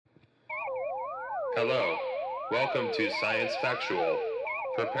Hello, welcome to Science Factual.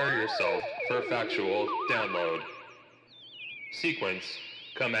 Prepare yourself for factual download. Sequence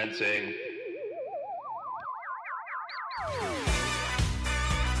commencing.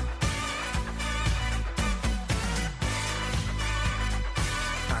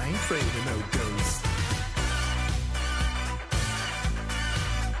 I ain't afraid of no ghosts.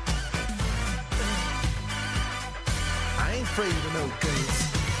 I ain't afraid of no ghosts.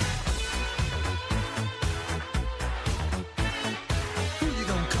 Who you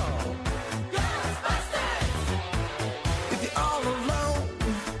gonna call? Ghostbusters! If you're all alone,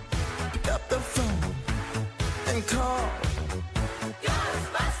 pick up the phone and call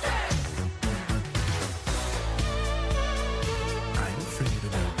Ghostbusters! I ain't afraid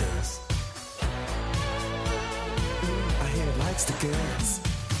of no ghosts. I hear it likes the girls.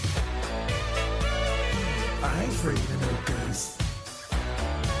 I ain't afraid of no ghosts.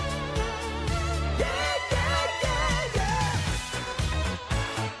 Yeah, yeah, yeah, yeah.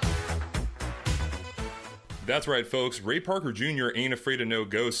 That's right, folks. Ray Parker Jr. ain't afraid of no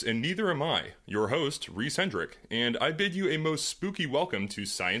ghosts, and neither am I. Your host, Reese Hendrick, and I bid you a most spooky welcome to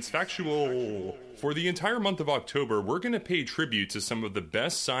Science Factual. For the entire month of October, we're going to pay tribute to some of the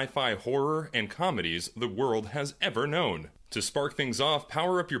best sci-fi horror and comedies the world has ever known. To spark things off,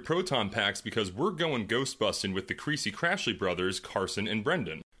 power up your Proton Packs because we're going Ghostbusting with the Creecy Crashley Brothers, Carson and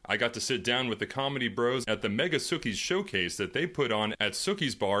Brendan. I got to sit down with the Comedy Bros at the Mega Sookies showcase that they put on at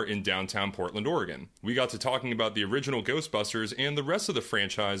Sookie's Bar in downtown Portland, Oregon. We got to talking about the original Ghostbusters and the rest of the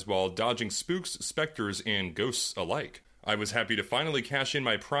franchise while dodging spooks, specters, and ghosts alike. I was happy to finally cash in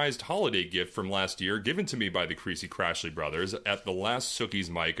my prized holiday gift from last year given to me by the Creecy Crashley Brothers at the last Sookie's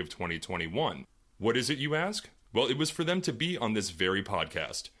Mic of 2021. What is it, you ask? Well, it was for them to be on this very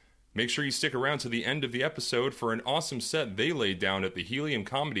podcast. Make sure you stick around to the end of the episode for an awesome set they laid down at the Helium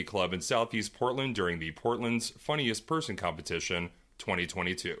Comedy Club in Southeast Portland during the Portland's Funniest Person Competition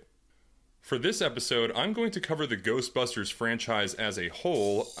 2022. For this episode, I'm going to cover the Ghostbusters franchise as a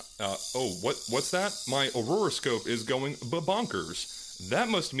whole. What's that? My Auroroscope is going bonkers. That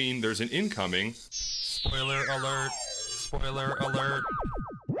must mean there's an incoming... Spoiler alert! Spoiler alert!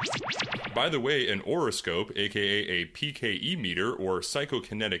 By the way, an horoscope, aka a PKE meter or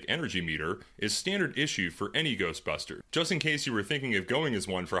psychokinetic energy meter, is standard issue for any Ghostbuster, just in case you were thinking of going as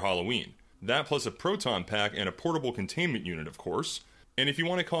one for Halloween. That plus a proton pack and a portable containment unit, of course. And if you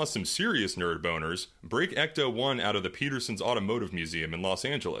want to cause some serious nerd boners, break Ecto-1 out of the Peterson's Automotive Museum in Los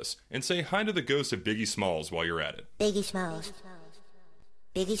Angeles and say hi to the ghost of Biggie Smalls while you're at it. Biggie Smalls.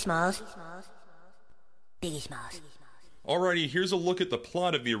 Biggie Smalls. Biggie Smalls. Alrighty, here's a look at the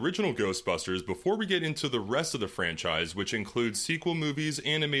plot of the original Ghostbusters before we get into the rest of the franchise, which includes sequel movies,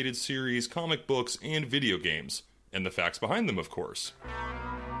 animated series, comic books, and video games. And the facts behind them, of course.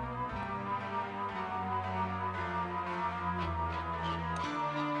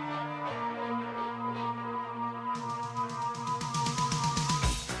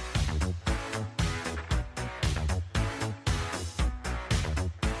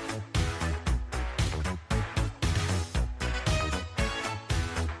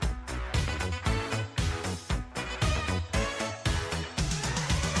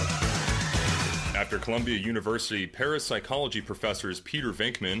 After Columbia University parapsychology professors Peter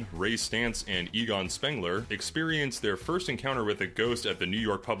Venkman, Ray Stantz, and Egon Spengler experienced their first encounter with a ghost at the New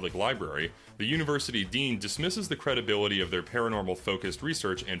York Public Library, the university dean dismisses the credibility of their paranormal-focused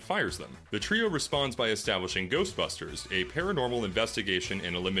research and fires them. The trio responds by establishing Ghostbusters, a paranormal investigation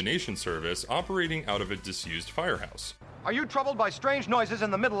and elimination service operating out of a disused firehouse. Are you troubled by strange noises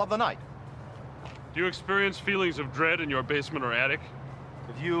in the middle of the night? Do you experience feelings of dread in your basement or attic?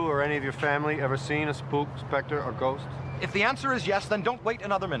 Have you or any of your family ever seen a spook, specter, or ghost? If the answer is yes, then don't wait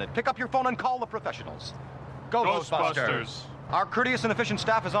another minute. Pick up your phone and call the professionals. Go Ghostbusters! Our courteous and efficient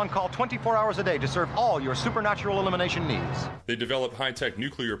staff is on call 24 hours a day to serve all your supernatural elimination needs. They develop high-tech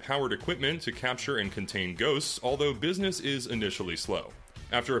nuclear-powered equipment to capture and contain ghosts, although business is initially slow.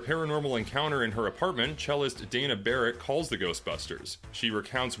 After a paranormal encounter in her apartment, cellist Dana Barrett calls the Ghostbusters. She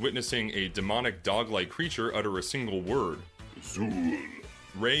recounts witnessing a demonic dog-like creature utter a single word. Zool.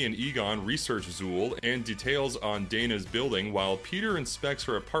 Ray and Egon research Zool and details on Dana's building while Peter inspects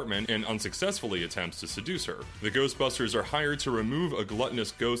her apartment and unsuccessfully attempts to seduce her. The Ghostbusters are hired to remove a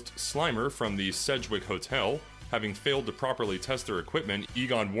gluttonous ghost Slimer from the Sedgwick Hotel. Having failed to properly test their equipment,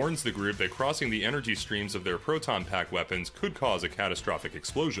 Egon warns the group that crossing the energy streams of their proton pack weapons could cause a catastrophic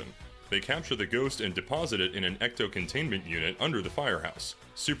explosion. They capture the ghost and deposit it in an ecto-containment unit under the firehouse.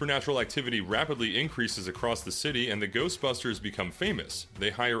 Supernatural activity rapidly increases across the city and the Ghostbusters become famous. They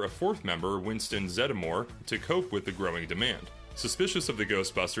hire a fourth member, Winston Zeddemore, to cope with the growing demand. Suspicious of the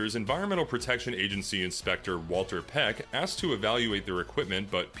Ghostbusters, Environmental Protection Agency Inspector Walter Peck asks to evaluate their equipment,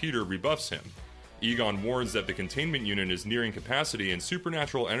 but Peter rebuffs him. Egon warns that the containment unit is nearing capacity and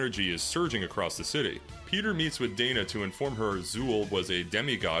supernatural energy is surging across the city. Peter meets with Dana to inform her Zool was a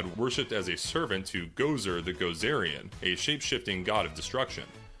demigod worshipped as a servant to Gozer the Gozerian, a shape-shifting god of destruction.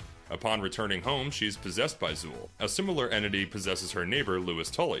 Upon returning home, she is possessed by Zool. A similar entity possesses her neighbor,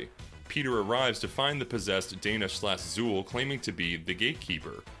 Louis Tully. Peter arrives to find the possessed Dana/Zool claiming to be the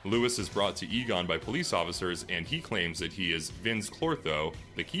gatekeeper. Louis is brought to Egon by police officers, and he claims that he is Vince Clortho,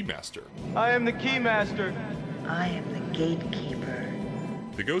 the Keymaster. I am the Keymaster. I am the gatekeeper.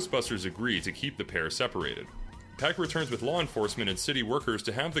 The Ghostbusters agree to keep the pair separated. Peck returns with law enforcement and city workers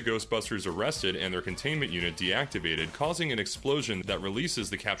to have the Ghostbusters arrested and their containment unit deactivated, causing an explosion that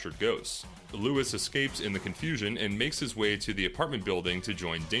releases the captured ghosts. Louis escapes in the confusion and makes his way to the apartment building to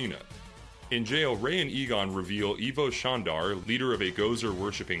join Dana. In jail, Ray and Egon reveal Ivo Shandar, leader of a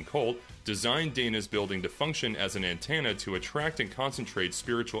Gozer-worshipping cult, designed Dana's building to function as an antenna to attract and concentrate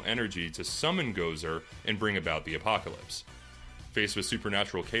spiritual energy to summon Gozer and bring about the apocalypse. Faced with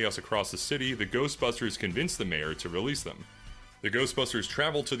supernatural chaos across the city, the Ghostbusters convince the mayor to release them. The Ghostbusters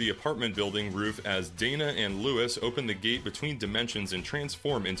travel to the apartment building roof as Dana and Louis open the gate between dimensions and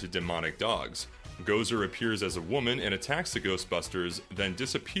transform into demonic dogs. Gozer appears as a woman and attacks the Ghostbusters, then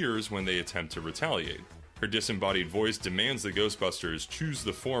disappears when they attempt to retaliate. Her disembodied voice demands the Ghostbusters choose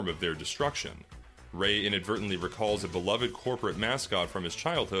the form of their destruction. Ray inadvertently recalls a beloved corporate mascot from his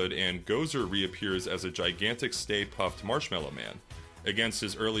childhood, and Gozer reappears as a gigantic Stay-Puffed Marshmallow Man. Against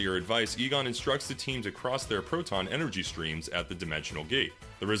his earlier advice, Egon instructs the team to cross their proton energy streams at the dimensional gate.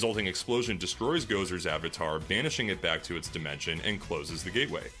 The resulting explosion destroys Gozer's avatar, banishing it back to its dimension, and closes the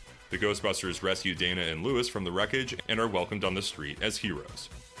gateway. The Ghostbusters rescue Dana and Louis from the wreckage and are welcomed on the street as heroes.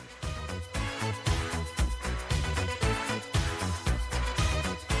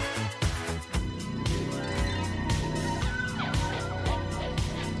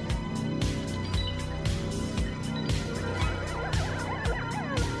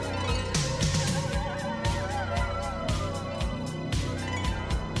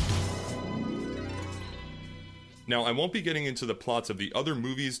 Now, I won't be getting into the plots of the other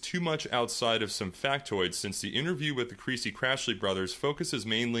movies too much outside of some factoids, since the interview with the Creecy Crashley Brothers focuses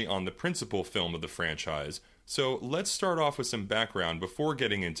mainly on the principal film of the franchise, so let's start off with some background before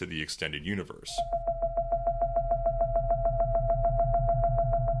getting into the extended universe.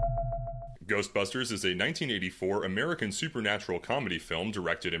 Ghostbusters is a 1984 American supernatural comedy film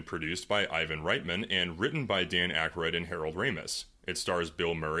directed and produced by Ivan Reitman and written by Dan Aykroyd and Harold Ramis. It stars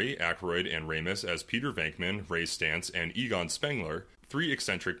Bill Murray, Aykroyd, and Ramis as Peter Venkman, Ray Stantz, and Egon Spengler, three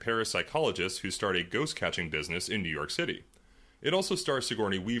eccentric parapsychologists who start a ghost-catching business in New York City. It also stars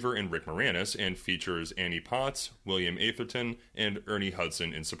Sigourney Weaver and Rick Moranis and features Annie Potts, William Atherton, and Ernie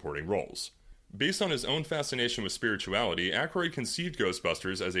Hudson in supporting roles. Based on his own fascination with spirituality, Aykroyd conceived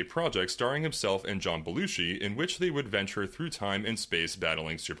Ghostbusters as a project starring himself and John Belushi, in which they would venture through time and space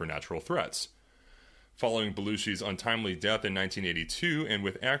battling supernatural threats. Following Belushi's untimely death in 1982, and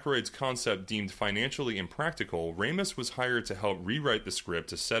with Aykroyd's concept deemed financially impractical, Ramis was hired to help rewrite the script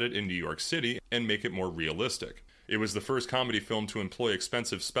to set it in New York City and make it more realistic. It was the first comedy film to employ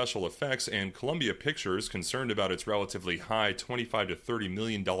expensive special effects, and Columbia Pictures, concerned about its relatively high $25 to $30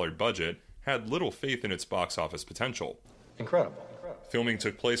 million budget, had little faith in its box office potential. Incredible. Filming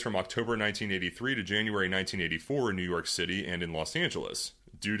took place from October 1983 to January 1984 in New York City and in Los Angeles.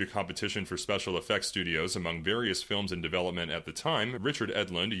 Due to competition for special effects studios among various films in development at the time, Richard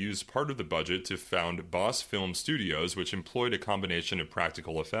Edlund used part of the budget to found Boss Film Studios, which employed a combination of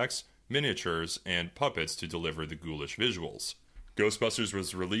practical effects, miniatures, and puppets to deliver the ghoulish visuals. Ghostbusters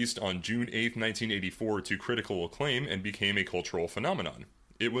was released on June 8, 1984 to critical acclaim and became a cultural phenomenon.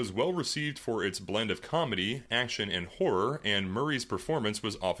 It was well received for its blend of comedy, action, and horror, and Murray's performance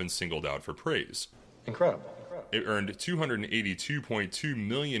was often singled out for praise. Incredible. It earned $282.2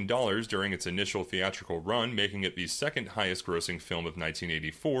 million during its initial theatrical run, making it the second highest grossing film of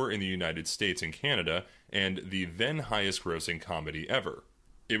 1984 in the United States and Canada, and the then highest grossing comedy ever.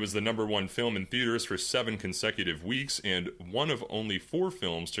 It was the number one film in theaters for 7 consecutive weeks, and one of only 4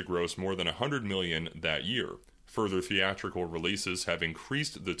 films to gross more than $100 million that year. Further theatrical releases have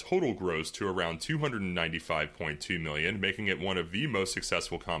increased the total gross to around $295.2 million, making it one of the most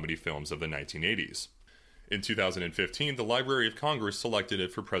successful comedy films of the 1980s. In 2015, the Library of Congress selected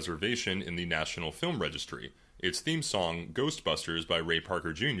it for preservation in the National Film Registry. Its theme song, Ghostbusters by Ray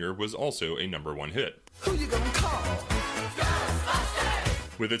Parker Jr., was also a number 1 hit. Who you gonna call?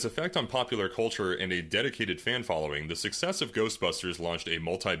 Ghostbusters! With its effect on popular culture and a dedicated fan following, the success of Ghostbusters launched a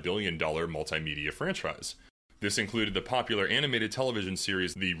multi-billion-dollar multimedia franchise. This included the popular animated television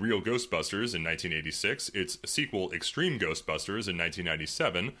series The Real Ghostbusters in 1986, its sequel Extreme Ghostbusters in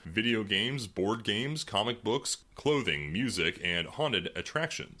 1997, video games, board games, comic books, clothing, music, and haunted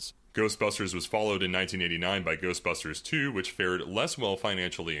attractions. Ghostbusters was followed in 1989 by Ghostbusters 2, which fared less well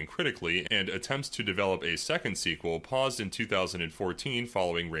financially and critically, and attempts to develop a second sequel paused in 2014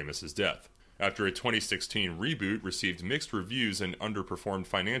 following Ramis's death. After a 2016 reboot received mixed reviews and underperformed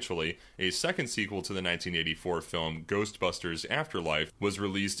financially, a second sequel to the 1984 film Ghostbusters Afterlife was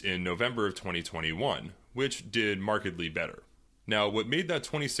released in November of 2021, which did markedly better. Now, what made that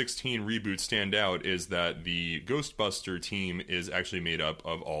 2016 reboot stand out is that the Ghostbuster team is actually made up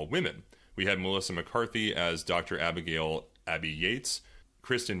of all women. We had Melissa McCarthy as Dr. Abigail Abby Yates,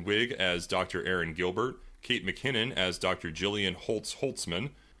 Kristen Wiig as Dr. Erin Gilbert, Kate McKinnon as Dr. Jillian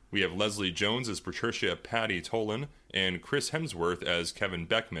Holtzman, we have Leslie Jones as Patricia Patty Tolan, and Chris Hemsworth as Kevin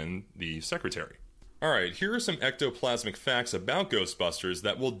Beckman, the secretary. Alright, here are some ectoplasmic facts about Ghostbusters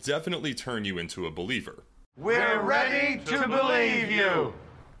that will definitely turn you into a believer. We're ready to believe you!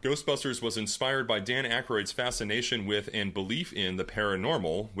 Ghostbusters was inspired by Dan Aykroyd's fascination with and belief in the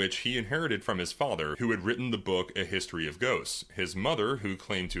paranormal, which he inherited from his father, who had written the book A History of Ghosts, his mother, who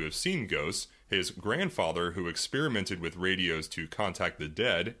claimed to have seen ghosts, his grandfather, who experimented with radios to contact the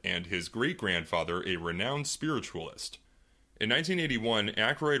dead, and his great-grandfather, a renowned spiritualist. In 1981,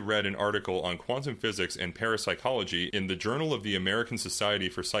 Aykroyd read an article on quantum physics and parapsychology in the Journal of the American Society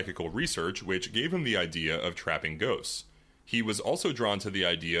for Psychical Research, which gave him the idea of trapping ghosts. He was also drawn to the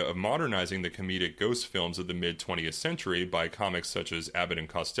idea of modernizing the comedic ghost films of the mid-20th century by comics such as Abbott and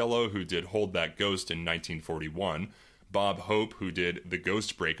Costello, who did Hold That Ghost in 1941, Bob Hope, who did The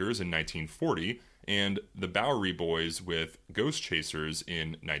Ghost Breakers in 1940, and the Bowery Boys with Ghost Chasers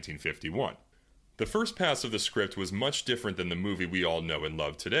in 1951. The first pass of the script was much different than the movie we all know and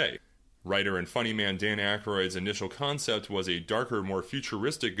love today. Writer and funny man Dan Aykroyd's initial concept was a darker, more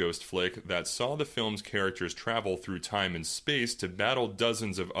futuristic ghost flick that saw the film's characters travel through time and space to battle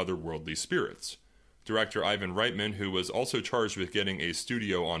dozens of otherworldly spirits. Director Ivan Reitman, who was also charged with getting a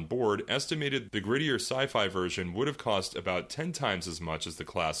studio on board, estimated the grittier sci-fi version would have cost about 10 times as much as the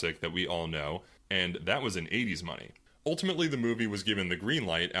classic that we all know, and that was in 80s money. Ultimately, the movie was given the green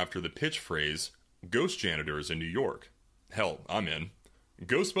light after the pitch phrase, "Ghost Janitors in New York." Hell, I'm in.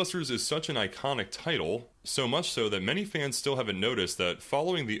 Ghostbusters is such an iconic title, so much so that many fans still haven't noticed that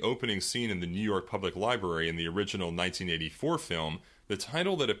following the opening scene in the New York Public Library in the original 1984 film, the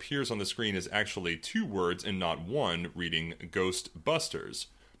title that appears on the screen is actually 2 words and not one, reading Ghostbusters.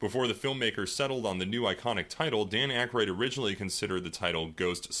 Before the filmmakers settled on the new iconic title, Dan Aykroyd originally considered the title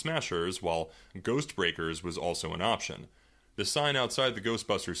Ghost Smashers, while Ghost Breakers was also an option. The sign outside the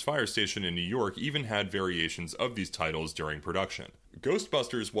Ghostbusters fire station in New York even had variations of these titles during production.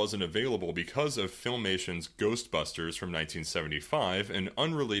 Ghostbusters wasn't available because of Filmation's Ghostbusters from 1975, an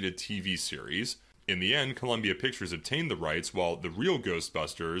unrelated TV series. In the end, Columbia Pictures obtained the rights, while The Real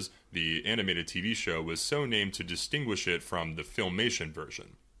Ghostbusters, the animated TV show, was so named to distinguish it from the Filmation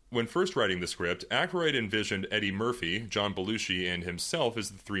version. When first writing the script, Aykroyd envisioned Eddie Murphy, John Belushi, and himself as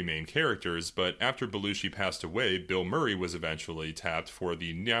the 3 main characters, but after Belushi passed away, Bill Murray was eventually tapped for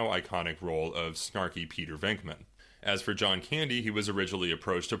the now iconic role of snarky Peter Venkman. As for John Candy, he was originally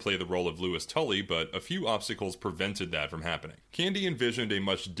approached to play the role of Louis Tully, but a few obstacles prevented that from happening. Candy envisioned a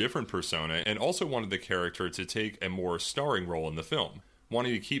much different persona and also wanted the character to take a more starring role in the film.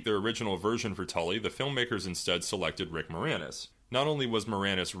 Wanting to keep their original version for Tully, the filmmakers instead selected Rick Moranis. Not only was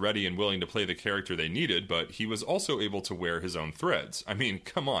Moranis ready and willing to play the character they needed, but he was also able to wear his own threads. I mean,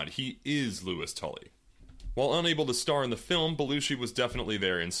 come on, he is Louis Tully. While unable to star in the film, Belushi was definitely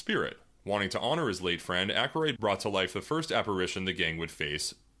there in spirit. Wanting to honor his late friend, Aykroyd brought to life the first apparition the gang would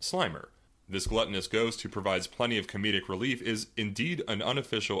face, Slimer. This gluttonous ghost, who provides plenty of comedic relief, is indeed an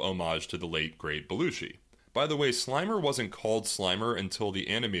unofficial homage to the late, great Belushi. By the way, Slimer wasn't called Slimer until the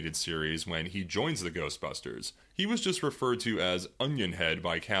animated series when he joins the Ghostbusters. He was just referred to as Onion Head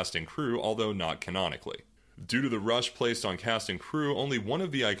by cast and crew, although not canonically. Due to the rush placed on cast and crew, only one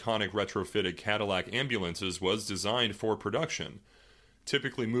of the iconic retrofitted Cadillac ambulances was designed for production.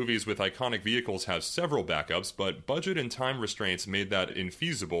 Typically, movies with iconic vehicles have several backups, but budget and time restraints made that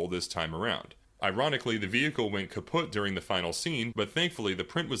infeasible this time around. Ironically, the vehicle went kaput during the final scene, but thankfully the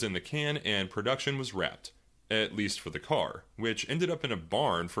print was in the can and production was wrapped. At least for the car, which ended up in a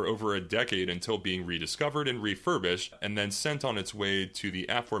barn for over a decade until being rediscovered and refurbished, and then sent on its way to the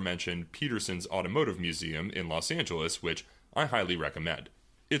aforementioned Peterson's Automotive Museum in Los Angeles, which I highly recommend.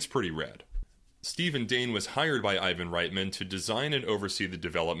 It's pretty rad. Stephen Dane was hired by Ivan Reitman to design and oversee the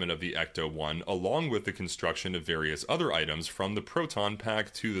development of the Ecto-1, along with the construction of various other items from the Proton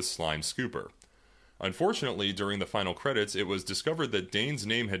Pack to the Slime Scooper. Unfortunately, during the final credits, it was discovered that Dane's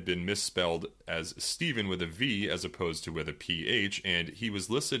name had been misspelled as Steven with a V as opposed to with a PH, and he was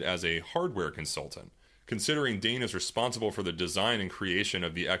listed as a hardware consultant. Considering Dane is responsible for the design and creation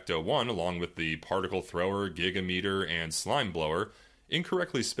of the Ecto-1 along with the particle thrower, gigameter, and slime blower,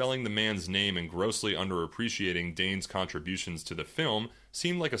 incorrectly spelling the man's name and grossly underappreciating Dane's contributions to the film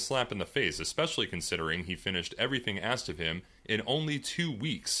seemed like a slap in the face, especially considering he finished everything asked of him in only 2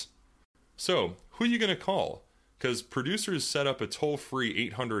 weeks. So, who are you going to call? Because producers set up a toll-free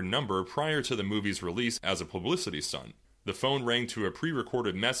 800 number prior to the movie's release as a publicity stunt. The phone rang to a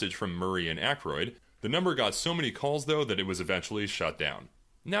pre-recorded message from Murray and Aykroyd. The number got so many calls, though, that it was eventually shut down.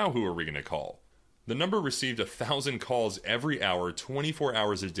 Now who are we going to call? The number received 1,000 calls every hour, 24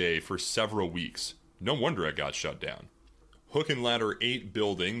 hours a day for several weeks. No wonder it got shut down. Hook and Ladder 8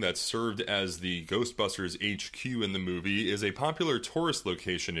 building that served as the Ghostbusters HQ in the movie is a popular tourist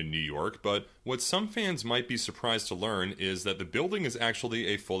location in New York, but what some fans might be surprised to learn is that the building is actually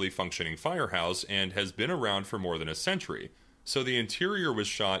a fully functioning firehouse and has been around for more than a century. So the interior was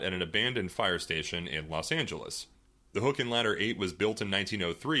shot at an abandoned fire station in Los Angeles. The Hook and Ladder 8 was built in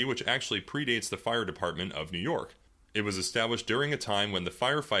 1903, which actually predates the fire department of New York. It was established during a time when the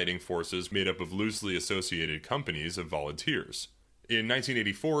firefighting forces made up of loosely associated companies of volunteers. In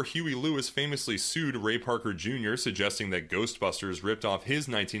 1984, Huey Lewis famously sued Ray Parker Jr., suggesting that Ghostbusters ripped off his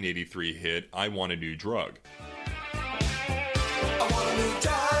 1983 hit, I Want a New Drug. I want a new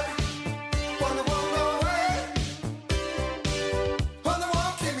drug. Want the world away. Want the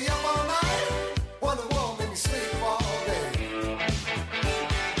world keep me up all night. Want the world make me sleep all day.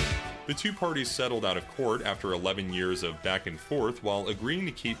 The two parties settled out of court after 11 years of back and forth while agreeing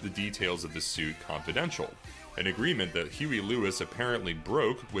to keep the details of the suit confidential. An agreement that Huey Lewis apparently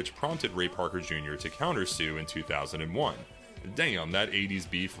broke, which prompted Ray Parker Jr. to countersue in 2001. Damn, that 80s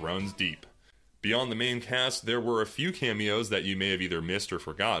beef runs deep. Beyond the main cast, there were a few cameos that you may have either missed or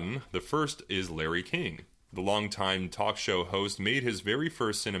forgotten. The first is Larry King. The longtime talk show host made his very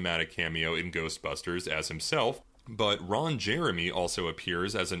first cinematic cameo in Ghostbusters as himself, but Ron Jeremy also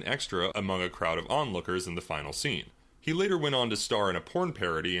appears as an extra among a crowd of onlookers in the final scene. He later went on to star in a porn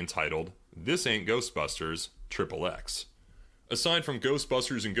parody entitled, This Ain't Ghostbusters, XXX. Aside from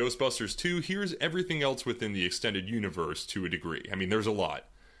Ghostbusters and Ghostbusters 2, here's everything else within the extended universe to a degree. I mean, there's a lot.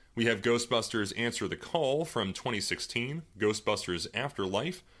 We have Ghostbusters Answer the Call from 2016, Ghostbusters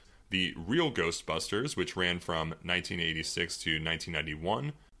Afterlife, The Real Ghostbusters, which ran from 1986 to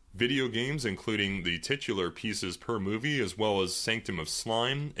 1991, video games including the titular pieces per movie, as well as Sanctum of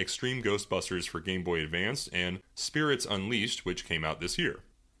Slime, Extreme Ghostbusters for Game Boy Advance, and Spirits Unleashed, which came out this year.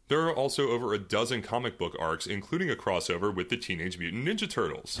 There are also over a dozen comic book arcs, including a crossover with the Teenage Mutant Ninja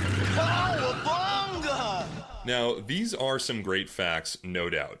Turtles. Now, these are some great facts, no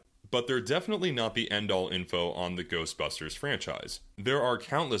doubt, but they're definitely not the end-all info on the Ghostbusters franchise. There are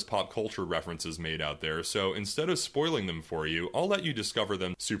countless pop culture references made out there, so instead of spoiling them for you, I'll let you discover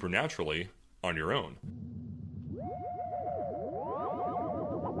them supernaturally on your own.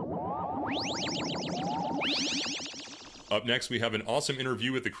 Up next, we have an awesome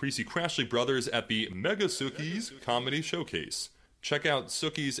interview with the Creecy Crashley Brothers at the Mega Sookies Comedy Showcase. Check out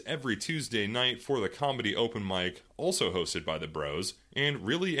Sookies every Tuesday night for the comedy open mic, also hosted by the Bros, and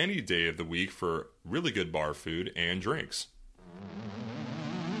really any day of the week for really good bar food and drinks.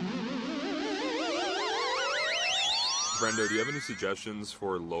 Brendo, do you have any suggestions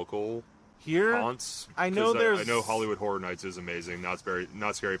for local here haunts? I know I know Hollywood Horror Nights is amazing. Not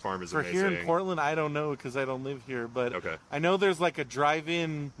Scary Farm is amazing. For here in Portland, I don't know because I don't live here, but okay. I know there's like a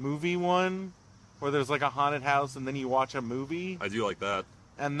drive-in movie one where there's like a haunted house and then you watch a movie. I do like that.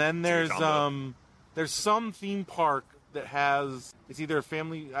 And then there's some theme park that has, it's either a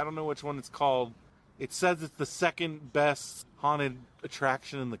family, I don't know which one it's called. It says it's the second best haunted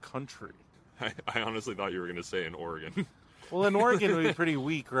attraction in the country. I honestly thought you were going to say in Oregon. Well, in Oregon, it would be pretty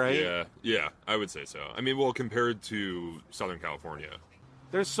weak, right? Yeah, I would say so. I mean, well, compared to Southern California.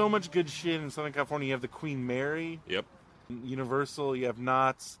 There's so much good shit in Southern California. You have the Queen Mary. Yep. Universal, you have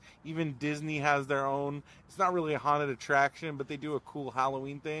Knott's. Even Disney has their own. It's not really a haunted attraction, but they do a cool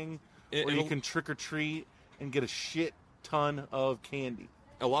Halloween thing where you can trick or treat and get a shit ton of candy.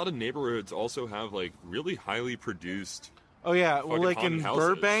 A lot of neighborhoods also have, like, really highly produced... Oh, yeah. Well, like in houses.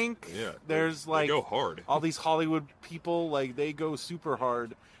 Burbank, there's like they go hard. All these Hollywood people, like they go super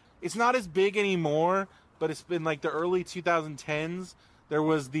hard. It's not as big anymore, but it's been like the early 2010s. There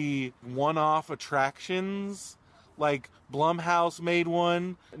was the one-off attractions, like Blumhouse made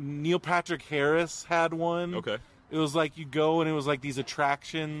one. Neil Patrick Harris had one. Okay. It was like you go and it was like these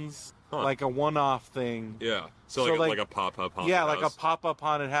attractions, like a one-off thing. Yeah. So like a pop-up haunted house. Yeah, like a pop-up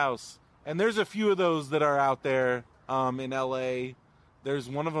haunted house. And there's a few of those that are out there in L.A. There's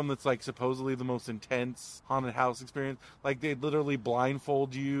one of them that's like supposedly the most intense haunted house experience. Like they literally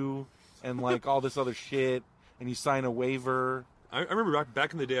blindfold you and like all this other shit, and you sign a waiver. I remember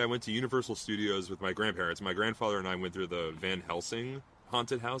back in the day, I went to Universal Studios with my grandparents. My grandfather and I went through the Van Helsing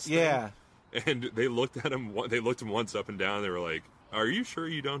haunted house thing. Yeah. And they looked at him. They looked him once up and down. They were like, "Are you sure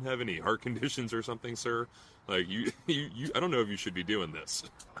you don't have any heart conditions or something, sir? Like you I don't know if you should be doing this."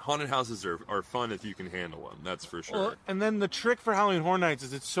 Haunted houses are fun if you can handle them. That's for sure. Well, and then the trick for Halloween Horror Nights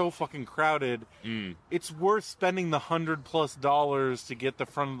is it's so fucking crowded. It's worth spending the $100+ to get the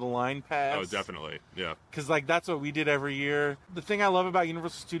front of the line pass. Oh, definitely, yeah. Because like that's what we did every year. The thing I love about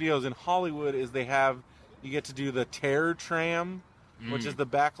Universal Studios in Hollywood is you get to do the Terror Tram, which is the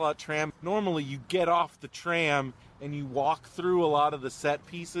backlot tram. Normally, you get off the tram and you walk through a lot of the set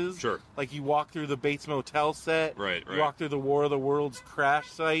pieces. Sure. Like you walk through the Bates Motel set. Right. You walk through the War of the Worlds crash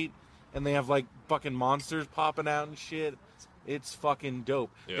site, and they have like fucking monsters popping out and shit. It's fucking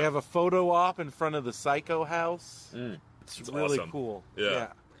dope. Yeah. They have a photo op in front of the Psycho House. It's really awesome. cool. Yeah.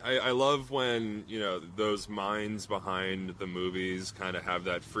 I love when, those minds behind the movies kind of have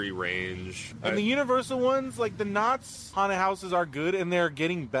that free range. And the Universal ones, like the Knott's haunted houses are good, and they're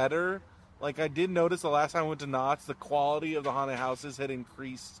getting better. Like I did notice the last time I went to Knott's, the quality of the haunted houses had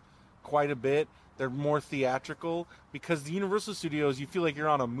increased quite a bit. They're more theatrical because the Universal Studios, you feel like you're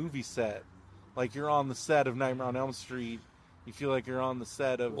on a movie set. Like you're on the set of Nightmare on Elm Street. You feel like you're on the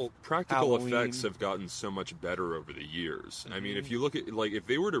set of practical Halloween. effects have gotten so much better over the years. I mean, if you look at, like, if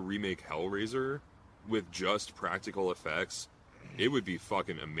they were to remake Hellraiser with just practical effects, it would be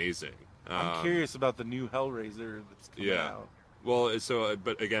fucking amazing. I'm curious about the new Hellraiser that's coming out. Well,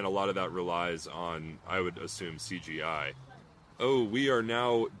 but again, a lot of that relies on, I would assume, CGI. Oh, we are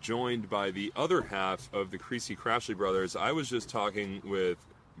now joined by the other half of the Creecy Crashley Brothers. I was just talking with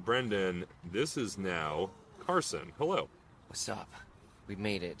Brendan. This is now Carson. Hello. What's up? We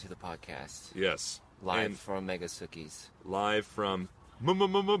made it to the podcast. Yes. Live from Mega Sookies. Live from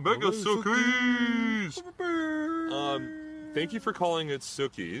Mega Sookies. Thank you for calling it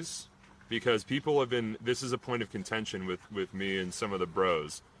Sookies, because people have been. This is a point of contention with me and some of the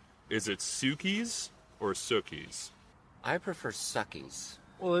bros. Is it Sookies or Sookies? I prefer Suckies.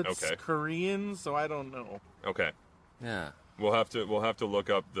 Well, it's Korean, so I don't know. Okay. Yeah. We'll have to look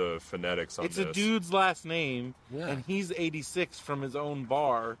up the phonetics on this. It's a dude's last name, and he's 86 from his own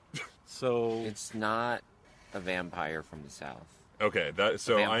bar, so it's not a vampire from the south. Okay,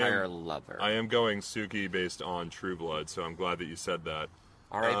 vampire lover. I am going Suki based on True Blood, so I'm glad that you said that.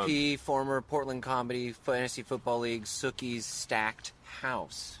 R.I.P. Former Portland Comedy Fantasy Football League Sookie's Stacked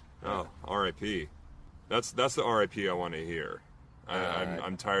House. Oh, R.I.P. That's the R.I.P. I want to hear.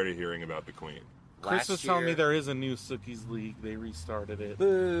 I'm tired of hearing about the Queen. Chris was telling me there is a new Sookies League. They restarted it.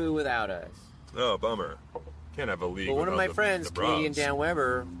 Boo, without us. Oh, bummer. Can't have a league. But one of my friends, the comedian Dan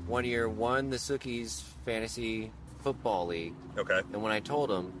Weber, one year won the Sookies Fantasy Football League. Okay. And when I told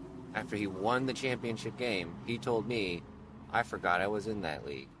him, after he won the championship game, he told me, I forgot I was in that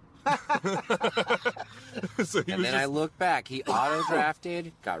league. I looked back. He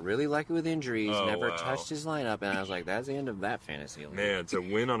auto-drafted, got really lucky with injuries, never touched his lineup, and I was like, that's the end of that fantasy league. Man, to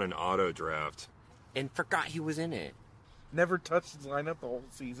win on an auto-draft. And forgot he was in it. Never touched his lineup the whole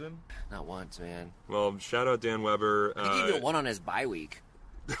season? Not once, man. Well, shout out Dan Weber. I think he even won on his bye week.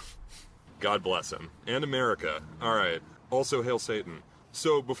 God bless him. And America. All right. Also, hail Satan.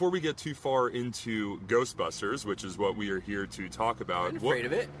 So, before we get too far into Ghostbusters, which is what we are here to talk about... I'm afraid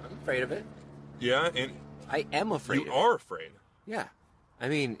of it. I'm afraid of it. Yeah, and... I am afraid of it. You are afraid. Yeah. I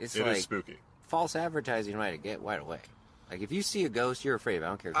mean, it is spooky. False advertising right away. Like, if you see a ghost, you're afraid of it. I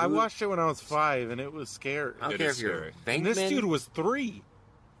don't care who. I watched it when I was 5, and it was scary. I don't care if you're Venkman. And this dude was 3.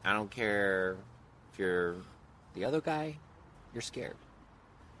 I don't care if you're the other guy. You're scared.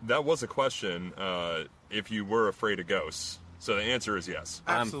 That was a question, if you were afraid of ghosts. So the answer is yes.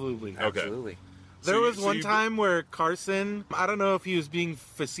 Absolutely. Okay. Absolutely. There was one time where Carson, I don't know if he was being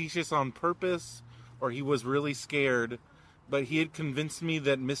facetious on purpose or he was really scared, but he had convinced me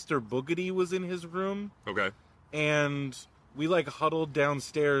that Mr. Boogedy was in his room. Okay. And we huddled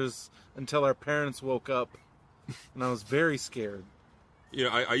downstairs until our parents woke up, and I was very scared. You know,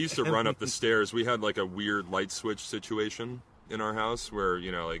 I used to run up the stairs. We had a weird light switch situation in our house where,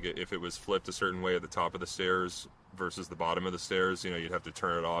 if it was flipped a certain way at the top of the stairs versus the bottom of the stairs, you'd have to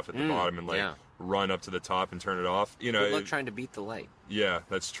turn it off at the bottom and run up to the top and turn it off. Good luck trying to beat the light. Yeah,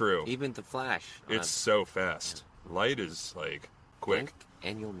 that's true. Even the flash. It's so fast. Yeah. Light is quick. Blink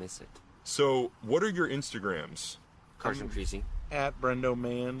and you'll miss it. So, what are your Instagrams? Carson Creecy. At Brendo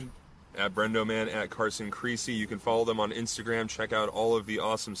Man. at Brendoman, at Carson Creecy. You can follow them on Instagram. Check out all of the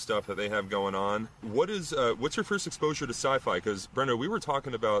awesome stuff that they have going on. What's your first exposure to sci-fi? Because, Brendo, we were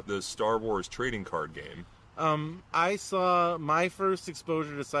talking about the Star Wars trading card game. I saw my first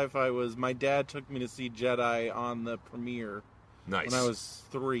exposure to sci-fi was my dad took me to see Jedi on the premiere. Nice. When I was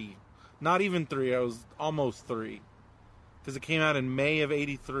 3. Not even 3, I was almost 3. Because it came out in May of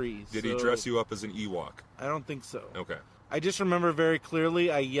 83. Did he dress you up as an Ewok? I don't think so. Okay. I just remember very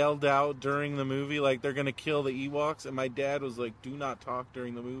clearly I yelled out during the movie, like, they're going to kill the Ewoks, and my dad was like, do not talk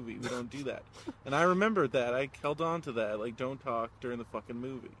during the movie. We don't do that. And I remembered that. I held on to that. Like, don't talk during the fucking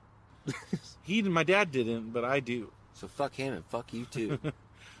movie. My dad didn't, but I do. So fuck him and fuck you too.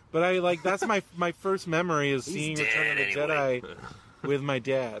 But that's my first memory is seeing Return of the Jedi with my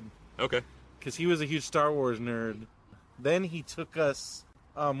dad. Okay. Because he was a huge Star Wars nerd. Then he took us,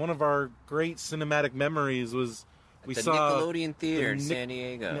 one of our great cinematic memories was we saw Nickelodeon Theater in San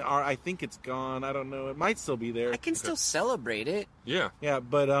Diego. I think it's gone. I don't know. It might still be there. I can still celebrate it. Yeah. Yeah,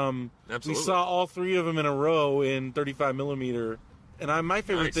 but we saw all 3 of them in a row in 35 millimeter. And my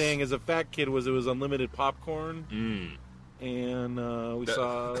favorite thing as a fat kid was it was unlimited popcorn. And we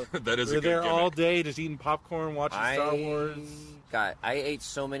saw that is we were there gimmick. all day just eating popcorn, watching Star Wars. I ate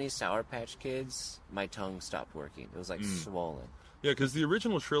so many Sour Patch Kids, my tongue stopped working. It was like swollen. Yeah, because the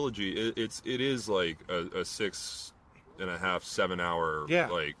original trilogy, it is like a 6.5, 7 hour,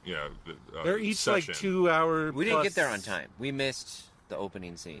 they're each session. like 2 hour. We didn't get there on time. We missed the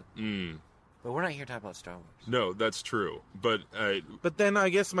opening scene. But we're not here talking about Star Wars. No, that's true. But then I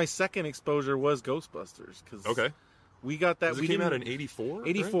guess my second exposure was Ghostbusters. Cause we got that. We came out in 84?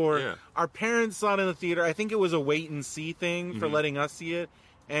 84. Right? Yeah. Our parents saw it in the theater. I think it was a wait and see thing for letting us see it.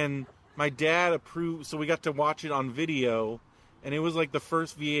 And my dad approved, so we got to watch it on video. And it was like the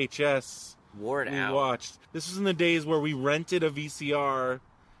first VHS we watched. This was in the days where we rented a VCR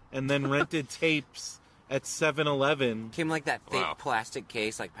and then rented tapes at 7-Eleven. Came like that thick plastic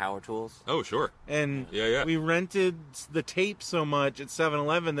case, like Power Tools. Oh, sure. And we rented the tape so much at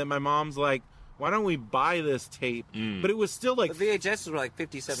 7-Eleven that my mom's like, why don't we buy this tape? But it was still like... The VHSs were like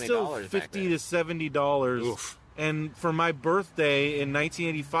 $50, $70 still $50 back then. to $70. Oof. And for my birthday in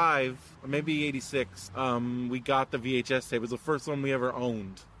 1985, or maybe 86, we got the VHS tape. It was the first one we ever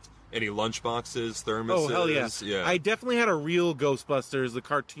owned. Any lunchboxes, thermoses? Oh, hell yeah. I definitely had a real Ghostbusters, the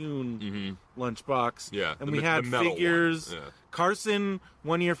cartoon lunchbox. Yeah. And we had figures. Yeah. Carson,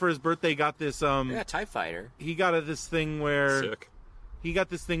 one year for his birthday, got this... TIE Fighter. He got this thing where... Sick. He got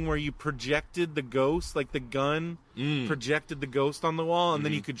this thing where you projected the ghost, like the gun, projected the ghost on the wall, and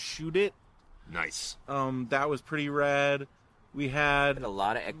then you could shoot it. Nice. That was pretty rad. We had a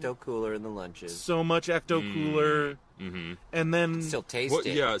lot of Ecto Cooler in the lunches. So much Ecto Cooler. And then... Still taste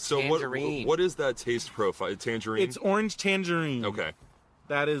it. Yeah, so tangerine. what is that taste profile? Tangerine? It's orange tangerine. Okay.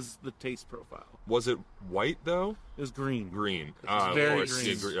 That is the taste profile. Was it white, though? It was green. Green. Very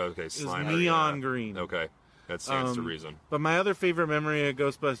green. Okay, slimy. It was neon green. Okay. That stands to reason. But my other favorite memory of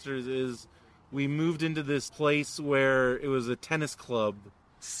Ghostbusters is we moved into this place where it was a tennis club.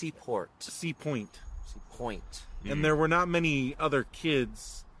 Sea Point. And there were not many other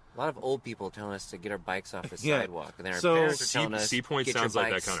kids. A lot of old people telling us to get our bikes off the sidewalk. And then our So- parents are telling us Sea Point get sounds your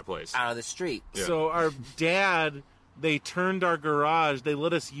like that bikes kind of place. out of the street. Yeah. So our dad, they turned our garage. They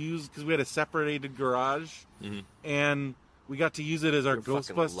let us use, because we had a separated garage. And we got to use it as our You're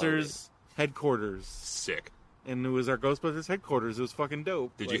fucking Ghostbusters headquarters. Sick. And it was our Ghostbusters headquarters. It was fucking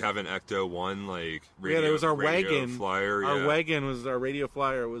dope. Did you have an Ecto 1, like, radio, there was our radio wagon. flyer? Our wagon was our radio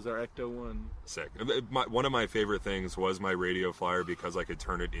flyer, was our Ecto 1. Sick. One of my favorite things was my radio flyer because I could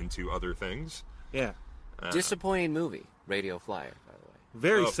turn it into other things. Yeah. Disappointing movie, Radio Flyer, by the way.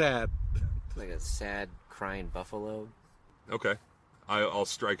 Very sad. Like a sad, crying buffalo. Okay. I'll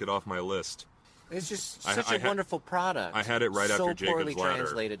strike it off my list. It's just such a wonderful product. I had it right after Jacob's Ladder. So poorly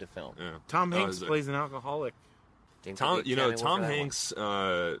translated to film. Yeah. Tom Hanks plays an alcoholic. Tom Hanks,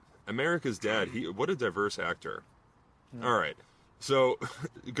 America's Dad. What a diverse actor. All right. So,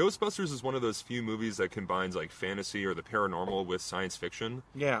 Ghostbusters is one of those few movies that combines like fantasy or the paranormal with science fiction.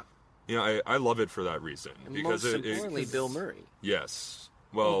 Yeah. You know, I love it for that reason. And because most importantly, Bill Murray. Yes.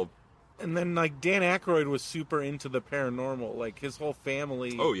 Well. And then like Dan Aykroyd was super into the paranormal. Like his whole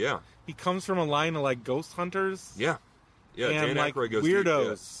family. Oh yeah. He comes from a line of like ghost hunters. Yeah. Yeah. And Dan like Aykroyd goes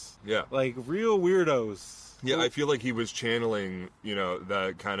weirdos. Deep, yeah. Like real weirdos. Yeah, I feel like he was channeling,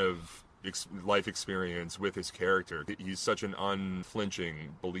 that kind of life experience with his character. He's such an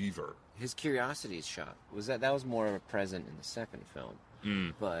unflinching believer. His curiosity is shot. That was more present in the second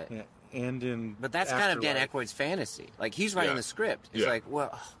film. But but that's kind of Dan Aykroyd's fantasy. Like he's writing the script. It's like,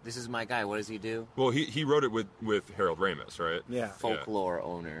 well, this is my guy. What does he do? Well, he wrote it with Harold Ramis, right? Yeah. Folklore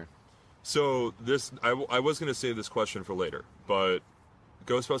owner. So this, I was going to save this question for later, but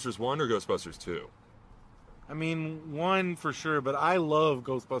Ghostbusters 1 or Ghostbusters 2? I mean, 1 for sure, but I love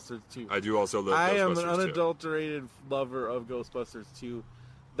Ghostbusters 2. I do also love Ghostbusters 2. I am an unadulterated lover of Ghostbusters 2.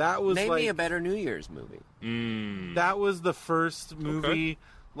 That was maybe a better New Year's movie. That was the first movie,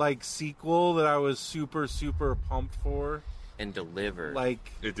 sequel that I was super, super pumped for. And delivered.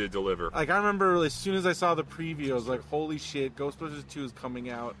 It did deliver. I remember as soon as I saw the preview, I was like, holy shit, Ghostbusters 2 is coming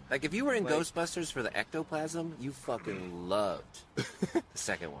out. If you were in Ghostbusters for the ectoplasm, you fucking loved the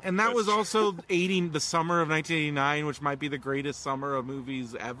second one. And that was also the summer of 1989, which might be the greatest summer of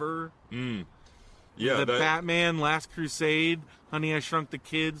movies ever. Yeah, Batman, Last Crusade, Honey, I Shrunk the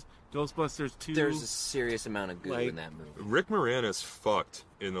Kids, Ghostbusters 2. There's a serious amount of good in that movie. Rick Moranis fucked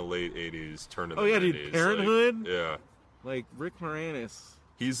in the late 80s, turn of the 90s. Oh, yeah, dude, Parenthood? Yeah. Rick Moranis.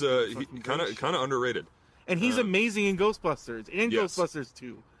 He's kind of underrated. And he's amazing in Ghostbusters and yes. Ghostbusters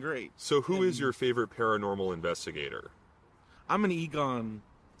 2. Great. So who is your favorite paranormal investigator? I'm an Egon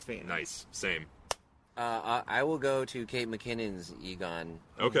fan. Nice. Same. I will go to Kate McKinnon's Egon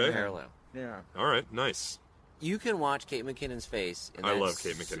parallel. Yeah. All right. Nice. You can watch Kate McKinnon's face in I love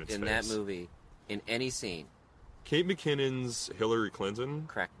Kate McKinnon's face. In that movie, in any scene. Kate McKinnon's Hillary Clinton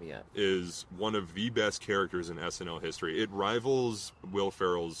cracked me up. Is one of the best characters in SNL history. It rivals Will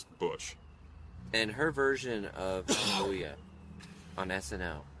Ferrell's Bush. And her version of Booyah on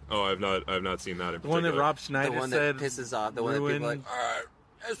SNL. Oh, I've not seen that in particular. The one that Rob Schneider the one said that pisses off. The one that people are like,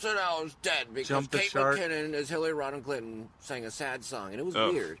 SNL is dead because Kate McKinnon is Hillary Rodham Clinton sang a sad song, and it was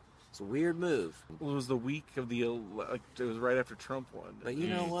weird. It's a weird move. Well, it was the week of the it was right after Trump won. But you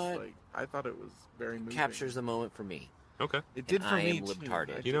know what? I thought it was very moving. Captures the moment for me. Okay. It did for me, too.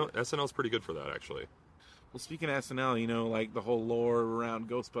 SNL's pretty good for that, actually. Well, speaking of SNL, the whole lore around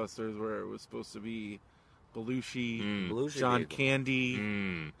Ghostbusters where it was supposed to be Belushi, John Candy,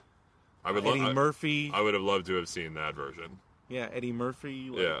 Eddie Murphy. I would have loved to have seen that version. Yeah, Eddie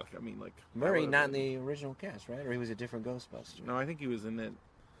Murphy. Murray, not in the original cast, right? Or he was a different Ghostbuster? No, I think he was in it.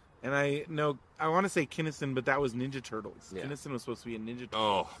 And I want to say Kinison, but that was Ninja Turtles. Yeah. Kinison was supposed to be a Ninja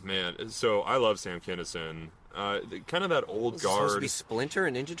Turtle. Oh, man. So I love Sam Kinison. Kind of that old guard. Supposed to be Splinter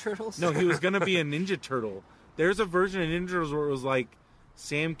in Ninja Turtles? No, he was going to be a Ninja Turtle. There's a version of Ninja Turtles where it was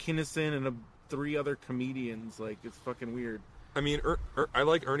Sam Kinison and 3 other comedians. It's fucking weird. I mean, I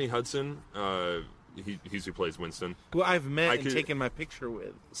like Ernie Hudson. He's who plays Winston. Who I've met and taken my picture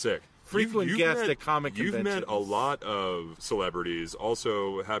with. Sick. Frequent guest at comic conventions. You've met a lot of celebrities.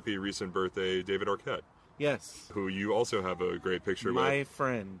 Also, happy recent birthday, David Arquette. Yes. Who you also have a great picture with. My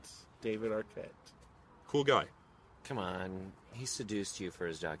friend, David Arquette. Cool guy. Come on. He seduced you for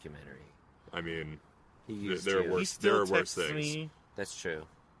his documentary. I mean, there are worse things. Me. That's true.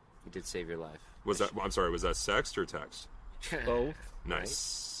 He did save your life. Was that sext or text? Both.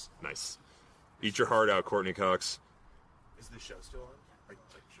 Nice. Right? Nice. Eat your heart out, Courtney Cox. Is the show still on?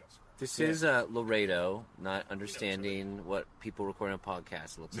 This is Laredo, not understanding what people recording a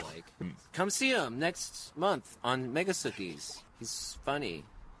podcast looks like. Come see him next month on Megasuki's. He's funny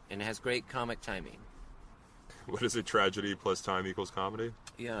and has great comic timing. What is it? Tragedy plus time equals comedy?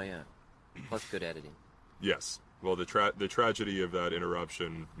 Yeah. Plus good editing. Yes. Well, the tragedy of that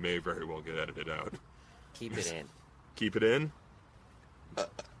interruption may very well get edited out. Keep it in. Keep it in?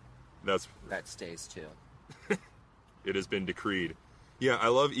 That stays too. It has been decreed. Yeah, I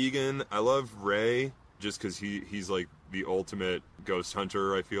love Egan. I love Ray, just because he's like the ultimate ghost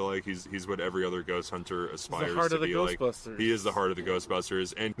hunter. I feel like he's what every other ghost hunter aspires to be like. He is the heart of the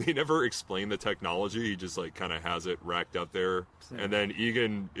Ghostbusters, and they never explain the technology. He just kind of has it racked up there. And then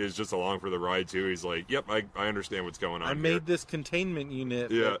Egan is just along for the ride too. He's like, "Yep, I understand what's going on. I made this containment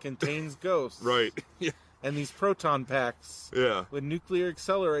unit that contains ghosts, right? Yeah, and these proton packs, with nuclear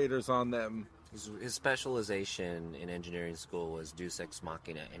accelerators on them." His specialization in engineering school was Deus Ex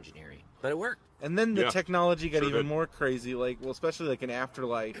Machina engineering, but it worked. And then the technology got even more crazy, especially in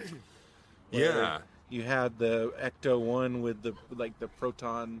Afterlife. You had the Ecto-1 with the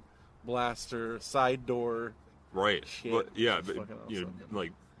proton blaster side door. Right. Shit. Well,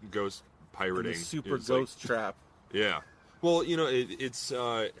 awesome. Ghost pirating. And the super ghost trap. Yeah. Well, it's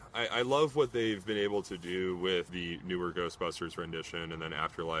I love what they've been able to do with the newer Ghostbusters rendition and then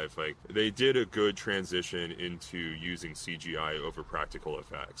Afterlife. They did a good transition into using CGI over practical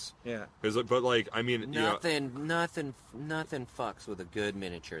effects. Yeah. Nothing fucks with a good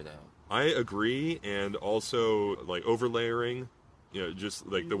miniature though. I agree, and also overlayering. Just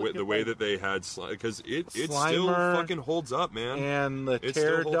the way that they had because it still fucking holds up, man. And the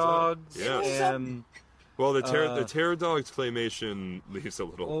Terror Dogs. And well, the Terror Dogs claymation leaves a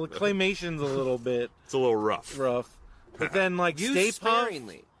little. Well, the claymation's a little bit. It's a little rough. But then Stay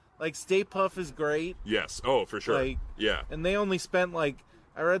Puft, Like, Stay Puft is great. Yes. Oh, for sure. Like, yeah. And they only spent, like,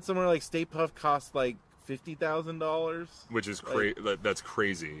 I read somewhere, like, Stay Puft cost, like, $50,000. Which is that's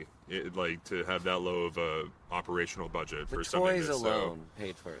crazy. Like, to have that low of a operational budget for something toys alone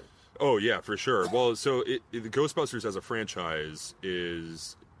paid for it. Oh, yeah, for sure. Well, so the Ghostbusters as a franchise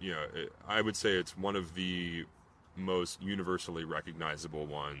is, I would say it's one of the most universally recognizable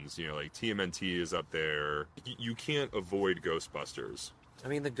ones. Like TMNT is up there. You can't avoid Ghostbusters. I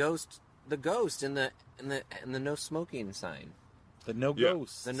mean, the ghost and the no smoking sign. The no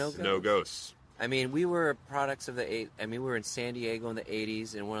ghosts. The no ghosts. No ghosts. I mean, we were products of we were in San Diego in the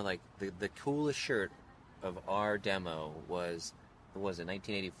 80s, and one of, like, the coolest shirt of our demo was, what was it,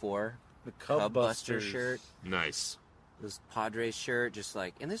 1984? The Cub Buster shirt. Nice. It was Padres shirt, just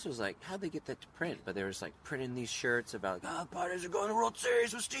like, and this was like, how'd they get that to print? But they were just like printing these shirts about, Padres are going to the World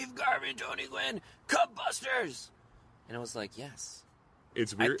Series with Steve Garvey and Tony Gwynn, Cub Busters! And I was like, yes.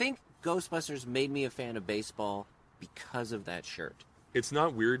 It's weird. I think Ghostbusters made me a fan of baseball because of that shirt. It's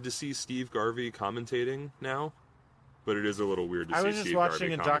not weird to see Steve Garvey commentating now, but it is a little weird to see Steve Garvey commentating. I was just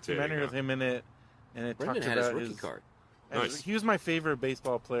watching a documentary with him in it, and it Brendan talked had about his rookie card. Nice. He was my favorite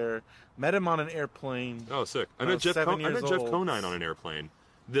baseball player. Met him on an airplane. Oh, sick. I met Jeff Conine on an airplane.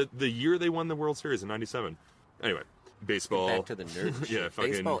 The year they won the World Series in '97. Anyway, baseball. Back to the nerd shit. Yeah,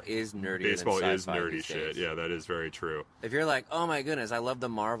 fucking, baseball is nerdy. Baseball than is sci-fi nerdy these shit. days. Yeah, that is very true. If you're like, oh my goodness, I love the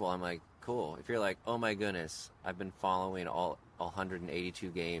Marvel, I'm like, cool. If you're like, oh my goodness, I've been following all 182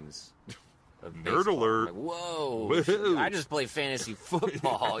 games of Nerd baseball. alert. I'm like, whoa. Woohoo. I just play fantasy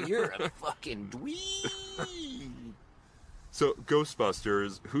football. You're a fucking dweeb. So,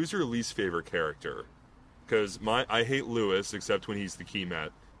 Ghostbusters, who's your least favorite character? Because I hate Lewis, except when he's the keymat.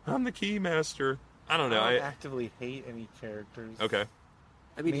 I'm the keymaster. I don't know. I don't actively hate any characters. Okay.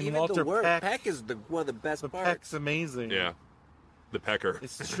 I mean, even Walter the word Peck. Peck is one of the best parts. Peck's amazing. Yeah. The Pecker.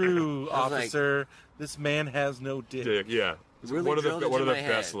 It's true, I was officer. This man has no dick. Dick, yeah. Really one of the drilled into my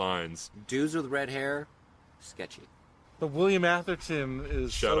best head. lines. Dudes with red hair, sketchy. But William Atherton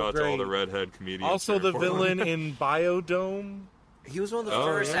is Shout so out great. to all the redhead comedians. Also, here the in villain Portland. in Biodome. He was one of the Oh,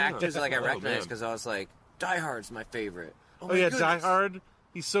 first yeah. actors that, like, I Oh, recognized man. because I was like, Die Hard's my favorite. Oh my yeah, goodness. Die Hard.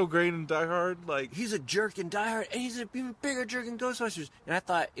 He's so great in Die Hard. Like, He's a jerk in Die Hard, and he's an even bigger jerk in Ghostbusters. And I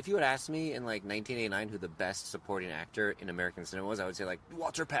thought, if you had asked me in, like, 1989 who the best supporting actor in American cinema was, I would say, like,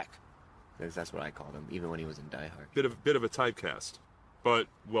 Walter Peck. Because that's what I called him, even when he was in Die Hard. Bit of a typecast, but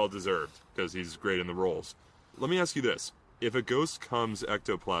well deserved because he's great in the roles. Let me ask you this: if a ghost comes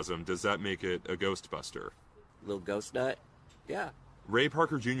ectoplasm, does that make it a Ghostbuster? Little ghost nut? Yeah. Ray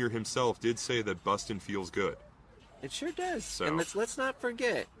Parker Jr. himself did say that bustin' feels good. It sure does. So- And let's not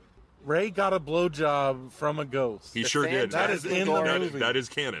forget. Ray got a blowjob from a ghost. He The sure did. That is in the movie. That is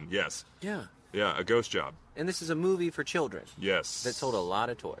canon. Yes. Yeah. Yeah, a ghost job. And this is a movie for children Yes. that sold a lot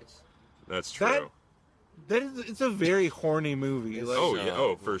of toys. That's true. It's a very horny movie. Like, Oh yeah.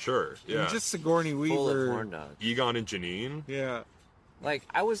 Oh, for sure. Yeah. Just Sigourney Weaver. Full of horn dogs. Egon and Janine. Yeah. Like,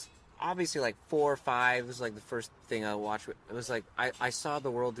 I was obviously like 4 or 5. It was like the first thing I watched. It was like, I saw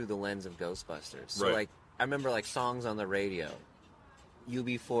the world through the lens of Ghostbusters. So, Right. like, I remember, like, songs on the radio.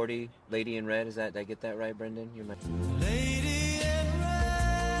 UB40, Lady in Red. Did I get that right, Brendan? You're my...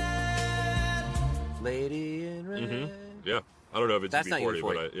 Lady in Red. Mm-hmm. Yeah. I don't know if it's That's not UB40,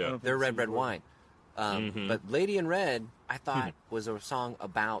 UB40. but yeah. They're Red Red Wine. But Lady in Red, I thought, was a song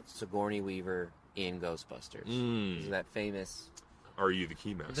about Sigourney Weaver in Ghostbusters. Is that famous? Are you the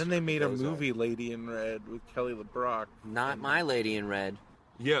keymaster? Then they made a Those movie, Lady in Red, with Kelly LeBrock. Not my Lady in Red.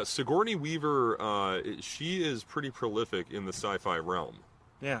 Yeah, Sigourney Weaver, she is pretty prolific in the sci-fi realm.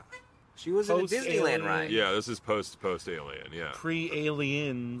 Yeah. She was in a Post-Alien. Disneyland ride. Yeah, this is post-Alien, yeah.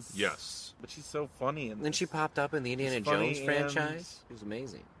 Pre-Aliens. Yes. But she's so funny. And then she popped up in the Indiana She's funny Jones franchise. She was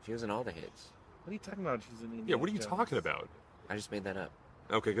amazing. She was in all the hits. What are you talking about? She's in Indiana Yeah, what are you Jones. talking about? I just made that up.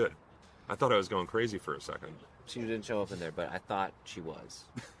 Okay, good. I thought I was going crazy for a second. She didn't show up in there, but I thought she was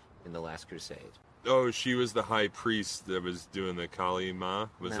in The Last Crusade. Oh, she was the high priest that was doing the Kali Ma?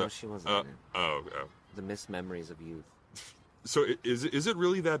 Was No, that... she wasn't in it. Oh. The missed memories of youth. So is it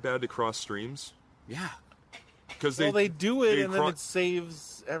really that bad to cross streams? Yeah. Because they do it, and then cro- it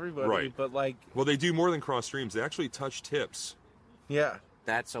saves everybody. Right. But, like, Well, they do more than cross streams. They actually touch tips. yeah.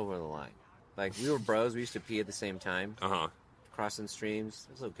 That's over the line. Like, we were bros. We used to pee at the same time. Uh-huh. Crossing streams.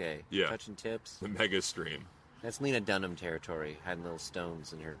 It was okay. Yeah. Touching tips. The mega stream. That's Lena Dunham territory. Hiding little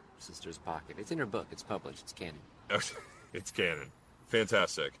stones in her sister's pocket. It's in her book. It's published. It's canon. It's canon.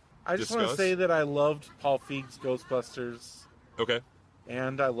 Fantastic. I just want to say that I loved Paul Feig's Ghostbusters, Okay.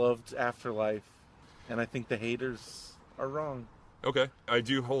 and I loved Afterlife, and I think the haters are wrong. Okay, I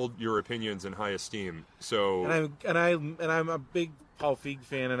do hold your opinions in high esteem. So, and I'm a big Paul Feig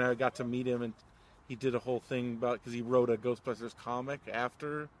fan, and I got to meet him, and he did a whole thing about because he wrote a Ghostbusters comic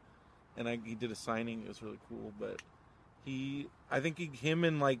after, and he did a signing. It was really cool. But I think him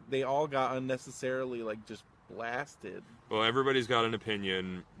and like they all got unnecessarily like just blasted. Well, everybody's got an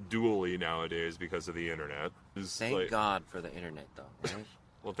opinion dually nowadays because of the internet. Thank God for the internet, though. Right?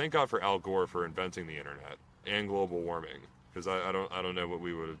 Well, thank God for Al Gore for inventing the internet and global warming, because I don't know what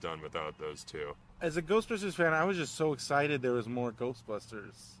we would have done without those two. As a Ghostbusters fan, I was just so excited there was more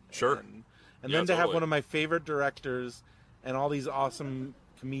Ghostbusters. Sure. And then to have one of my favorite directors and all these awesome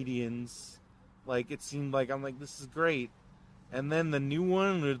comedians, like it seemed like I'm like, this is great. And then the new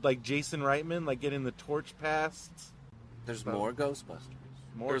one with like Jason Reitman, like getting the torch passed. There's more Ghostbusters.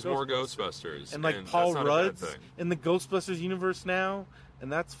 More Ghostbusters. And like and Paul that's not a bad Rudd's thing. in the Ghostbusters universe now.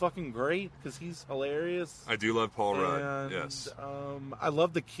 And that's fucking great because he's hilarious. I do love Paul Rudd. And, Yes. I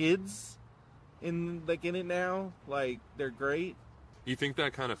love the kids in it now. Like they're great. You think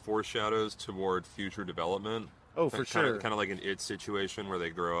that kind of foreshadows toward future development? Oh, for sure. Kind of like an It situation where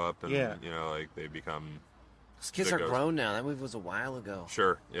they grow up and like they become. Those kids are grown now. That movie was a while ago.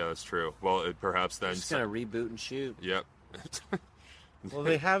 Sure. Yeah, that's true. Well, perhaps then. They're just gonna reboot and shoot. Yep. Well,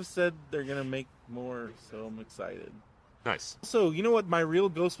 they have said they're gonna make more, so I'm excited. Nice. So, you know what my real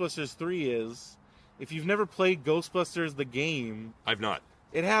Ghostbusters 3 is? If you've never played Ghostbusters the game, I've not.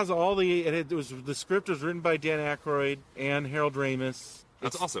 It has the script was written by Dan Aykroyd and Harold Ramis.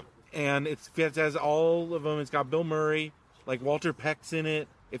 That's awesome. And it has all of them. It's got Bill Murray, like Walter Peck's in it.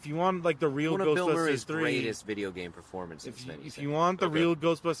 If you want like the real One of Ghostbusters Bill Murray's 3, greatest video game performances. if you want the real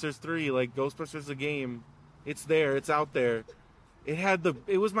Ghostbusters 3, like Ghostbusters the game, it's there. It's out there.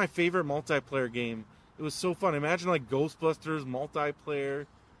 It was my favorite multiplayer game. It was so fun. Imagine like Ghostbusters multiplayer.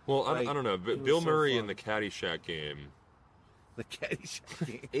 Well, like, I don't know, but Bill Murray in the Caddyshack game. The Caddyshack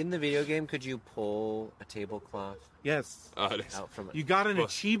game. In the video game, could you pull a tablecloth? Yes. Out from you got an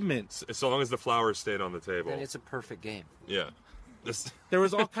achievement. So long as the flowers stayed on the table. Then it's a perfect game. Yeah. There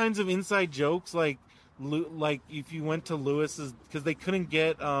was all kinds of inside jokes, like if you went to Lewis's, because they couldn't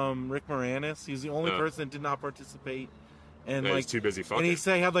get Rick Moranis. He was the only person that did not participate. And he's too busy fucking. And he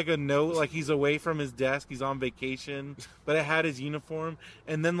said he had like a note, like he's away from his desk, he's on vacation, but it had his uniform.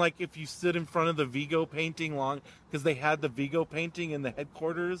 And then like if you stood in front of the Vigo painting because they had the Vigo painting in the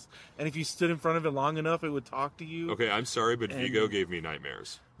headquarters, and if you stood in front of it long enough, it would talk to you. Okay, I'm sorry, but Vigo gave me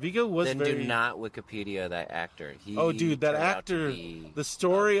nightmares. Vigo was then do not Wikipedia that actor. That actor, the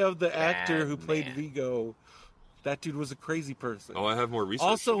story of the actor who played Vigo, that dude was a crazy person. Oh, I have more research.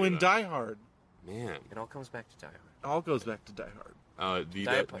 Also in Die Hard. Man. It all comes back to Die Hard. All goes back to Die Hard.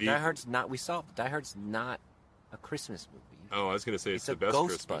 Die Hard's not. We saw Die Hard's not a Christmas movie. Oh, I was going to say it's the best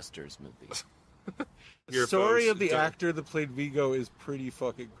Ghostbusters movie. The story of the actor that played Vigo is pretty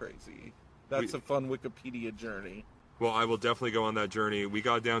fucking crazy. That's a fun Wikipedia journey. Well, I will definitely go on that journey. We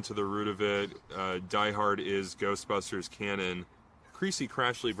got down to the root of it. Die Hard is Ghostbusters canon. Creecy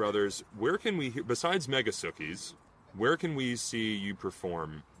Crashley Brothers, where can we hear, besides Mega Sookies, where can we see you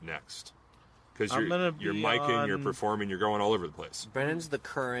perform next? Because you're micing, you're performing, you're going all over the place. Brennan's the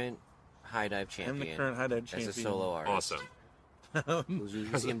current high dive champion. I'm the current high dive champion. As a solo artist. Awesome. We'll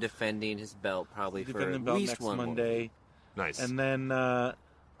see him defending his belt probably for at belt least next one Monday. Nice. And then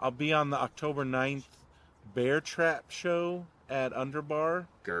I'll be on the October 9th Bear Trap show at Underbar.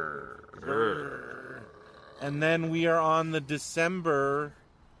 Grrr. And then we are on the December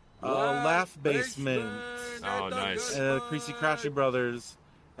Laugh Basement. Oh, nice. Creecy Crashley Brothers.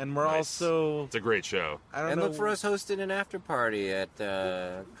 And we're also... It's a great show. Look for us hosting an after party at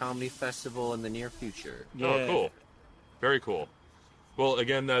Comedy Festival in the near future. Yeah. Oh, cool. Very cool. Well,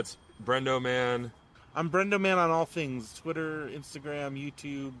 again, that's Brendo Man. I'm Brendo Man on all things. Twitter, Instagram, YouTube.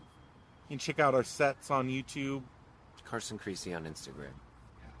 You can check out our sets on YouTube. Carson Creecy on Instagram.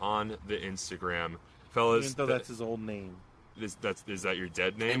 On the Instagram. Fellas... Even though that's his old name. Is that your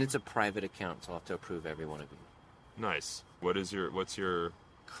dead name? And it's a private account, so I'll have to approve every one of you. Nice. What's your...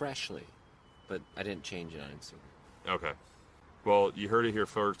 Crashley, but I didn't change it on Instagram. Okay. Well, you heard it here,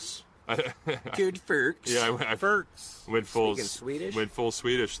 folks. Good folks. Yeah, I folks. Went full Swedish. Went full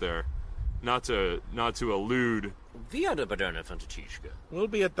Swedish there. Not to allude. Vi hade badana fantastiska. We'll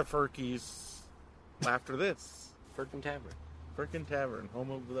be at the Furkies after this. Firkin Tavern,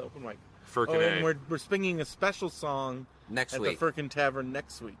 home of the open mic. And we're singing a special song next at week. the Firkin Tavern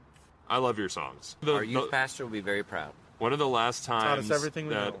next week. I love your songs. Our youth pastor will be very proud. One of the last times everything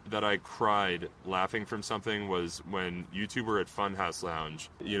we know. that I cried laughing from something was when you two were at Funhouse Lounge.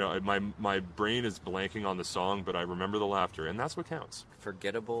 You know, my brain is blanking on the song, but I remember the laughter, and that's what counts.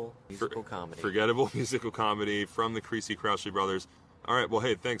 Forgettable musical comedy. Forgettable musical comedy from the Creecy Crashley Brothers. All right, well,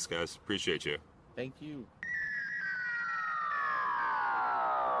 hey, thanks, guys. Appreciate you. Thank you.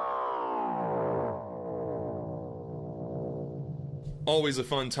 Always a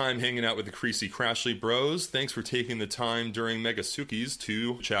fun time hanging out with the Creecy Crashley Bros. Thanks for taking the time during Mega Sukis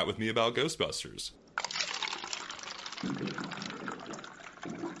to chat with me about Ghostbusters.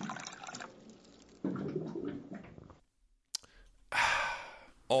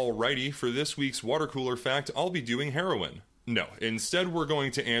 Alrighty, for this week's water cooler fact, I'll be doing heroin. No, instead we're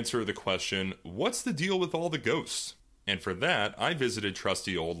going to answer the question, what's the deal with all the ghosts? And for that, I visited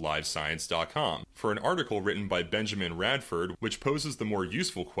trustyoldlivescience.com for an article written by Benjamin Radford, which poses the more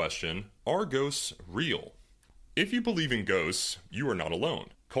useful question, are ghosts real? If you believe in ghosts, you are not alone.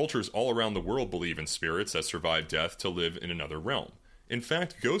 Cultures all around the world believe in spirits that survive death to live in another realm. In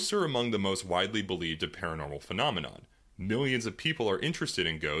fact, ghosts are among the most widely believed of paranormal phenomenon. Millions of people are interested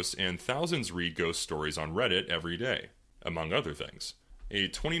in ghosts, and thousands read ghost stories on Reddit every day, among other things. A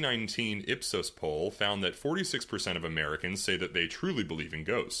 2019 Ipsos poll found that 46% of Americans say that they truly believe in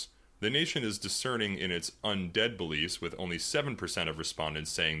ghosts. The nation is discerning in its undead beliefs, with only 7% of respondents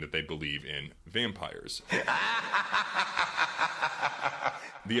saying that they believe in vampires.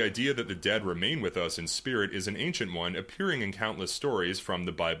 The idea that the dead remain with us in spirit is an ancient one, appearing in countless stories from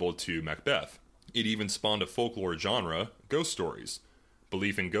the Bible to Macbeth. It even spawned a folklore genre, ghost stories.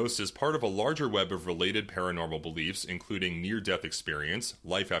 Belief in ghosts is part of a larger web of related paranormal beliefs, including near-death experience,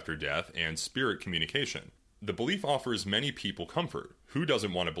 life after death, and spirit communication. The belief offers many people comfort. Who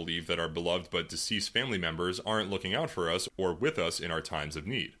doesn't want to believe that our beloved but deceased family members aren't looking out for us or with us in our times of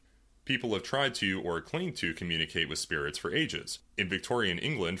need? People have tried to or claimed to communicate with spirits for ages. In Victorian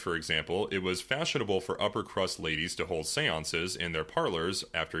England, for example, it was fashionable for upper-crust ladies to hold seances in their parlors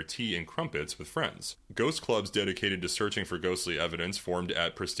after tea and crumpets with friends. Ghost clubs dedicated to searching for ghostly evidence formed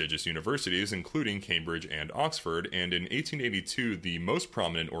at prestigious universities, including Cambridge and Oxford, and in 1882, the most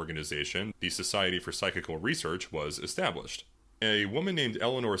prominent organization, the Society for Psychical Research, was established. A woman named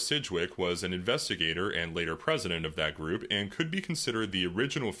Eleanor Sidgwick was an investigator and later president of that group and could be considered the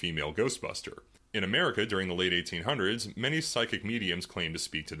original female Ghostbuster. In America during the late 1800s, many psychic mediums claimed to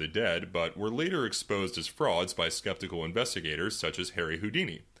speak to the dead, but were later exposed as frauds by skeptical investigators such as Harry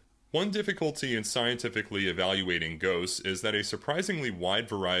Houdini. One difficulty in scientifically evaluating ghosts is that a surprisingly wide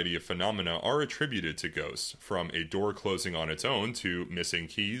variety of phenomena are attributed to ghosts, from a door closing on its own to missing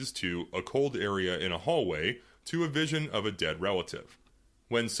keys to a cold area in a hallway, to a vision of a dead relative.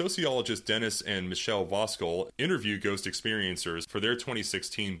 When sociologists Dennis and Michelle Voskuhl interviewed ghost experiencers for their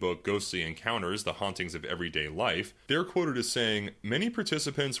 2016 book Ghostly Encounters, The Hauntings of Everyday Life, they're quoted as saying, "Many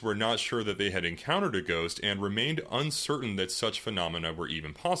participants were not sure that they had encountered a ghost and remained uncertain that such phenomena were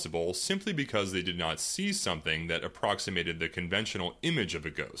even possible, simply because they did not see something that approximated the conventional image of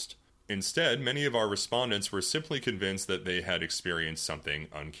a ghost. Instead, many of our respondents were simply convinced that they had experienced something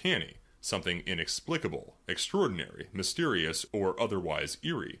uncanny. Something inexplicable, extraordinary, mysterious, or otherwise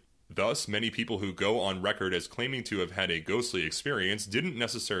eerie. Thus, many people who go on record as claiming to have had a ghostly experience didn't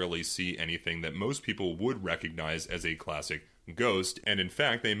necessarily see anything that most people would recognize as a classic ghost, and in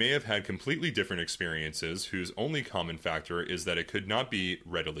fact, they may have had completely different experiences whose only common factor is that it could not be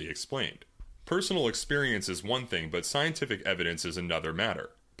readily explained. Personal experience is one thing, but scientific evidence is another matter.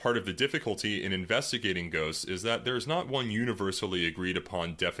 Part of the difficulty in investigating ghosts is that there's not one universally agreed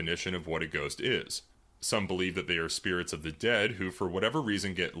upon definition of what a ghost is. Some believe that they are spirits of the dead who for whatever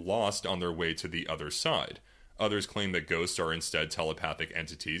reason get lost on their way to the other side. Others claim that ghosts are instead telepathic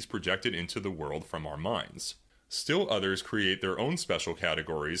entities projected into the world from our minds. Still others create their own special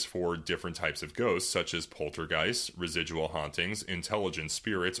categories for different types of ghosts, such as poltergeists, residual hauntings, intelligent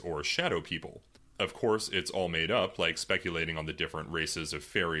spirits, or shadow people. Of course, it's all made up, like speculating on the different races of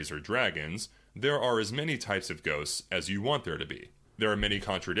fairies or dragons. There are as many types of ghosts as you want there to be. There are many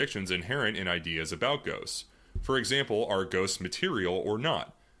contradictions inherent in ideas about ghosts. For example, are ghosts material or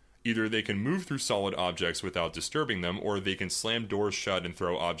not? Either they can move through solid objects without disturbing them, or they can slam doors shut and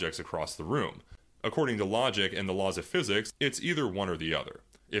throw objects across the room. According to logic and the laws of physics, it's either one or the other.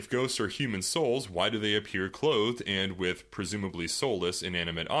 If ghosts are human souls, why do they appear clothed and with presumably soulless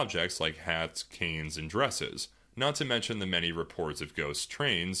inanimate objects like hats, canes, and dresses? Not to mention the many reports of ghost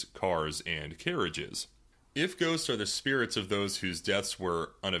trains, cars, and carriages. If ghosts are the spirits of those whose deaths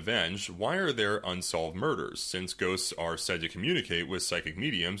were unavenged, why are there unsolved murders, since ghosts are said to communicate with psychic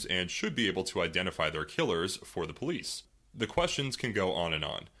mediums and should be able to identify their killers for the police? The questions can go on and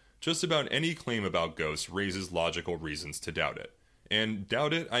on. Just about any claim about ghosts raises logical reasons to doubt it. And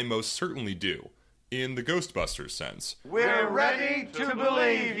doubt it I most certainly do, in the Ghostbusters sense. We're ready to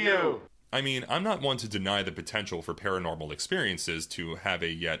believe you! I mean, I'm not one to deny the potential for paranormal experiences to have a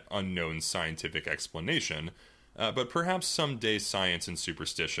yet unknown scientific explanation, but perhaps someday science and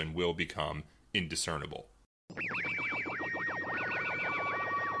superstition will become indiscernible.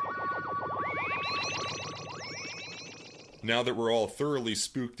 Now that we're all thoroughly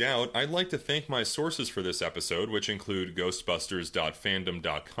spooked out, I'd like to thank my sources for this episode, which include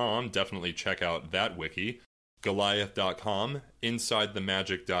ghostbusters.fandom.com, definitely check out that wiki, Goliath.com,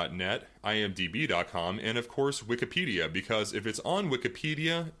 InsideTheMagic.net, IMDb.com, and of course Wikipedia, because if it's on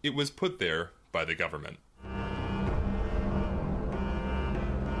Wikipedia, it was put there by the government.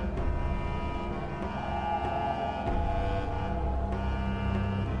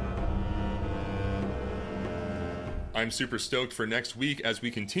 I'm super stoked for next week as we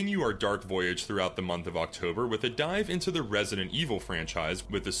continue our dark voyage throughout the month of October with a dive into the Resident Evil franchise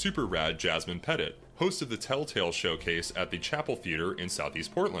with the super rad Jasmine Pettit, host of the Telltale Showcase at the Chapel Theater in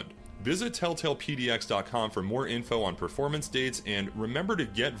Southeast Portland. Visit telltalepdx.com for more info on performance dates, and remember to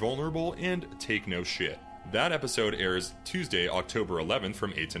get vulnerable and take no shit. That episode airs Tuesday, October 11th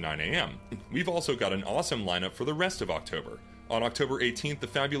from 8 to 9 a.m. We've also got an awesome lineup for the rest of October. On October 18th, the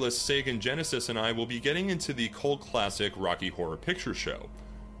fabulous Sagan Genesis and I will be getting into the cult classic Rocky Horror Picture Show.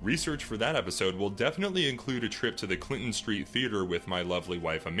 Research for that episode will definitely include a trip to the Clinton Street Theater with my lovely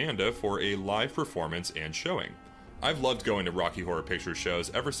wife Amanda for a live performance and showing. I've loved going to Rocky Horror Picture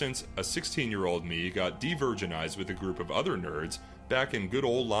shows ever since a 16-year-old me got de-virginized with a group of other nerds back in good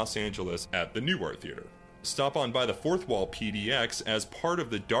old Los Angeles at the New Art Theater. Stop on by the Fourth Wall PDX as part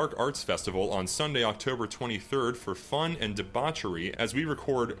of the Dark Arts Festival on Sunday, October 23rd for fun and debauchery as we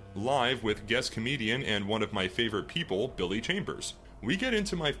record live with guest comedian and one of my favorite people, Billy Chambers. We get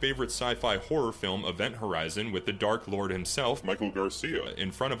into my favorite sci-fi horror film Event Horizon with the Dark Lord himself, Michael Garcia, in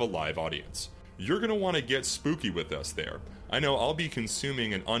front of a live audience. You're going to want to get spooky with us there. I know I'll be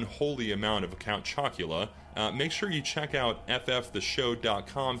consuming an unholy amount of Count Chocula. Make sure you check out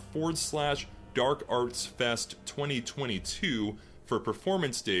fftheshow.com/Dark Arts Fest 2022 for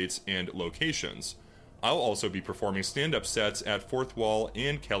performance dates and locations. I'll also be performing stand-up sets at Fourth Wall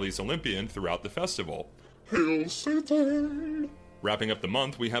and Kelly's Olympian throughout the festival. Hail Satan! Wrapping up the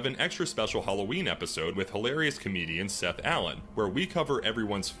month, we have an extra special Halloween episode with hilarious comedian Seth Allen, where we cover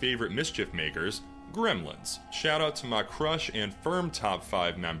everyone's favorite mischief makers, Gremlins. Shout out to my crush and firm top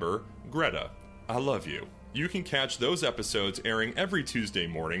 5 member, Greta. I love you. You can catch those episodes airing every Tuesday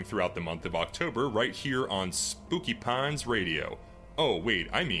morning throughout the month of October right here on Spooky Pines Radio. Oh, wait,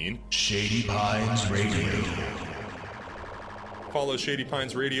 I mean Shady Pines Radio. Follow Shady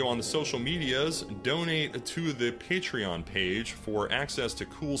Pines Radio on the social medias, donate to the Patreon page for access to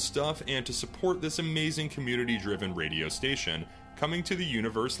cool stuff, and to support this amazing community-driven radio station coming to the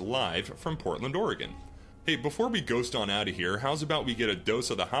universe live from Portland, Oregon. Hey, before we ghost on out of here, how's about we get a dose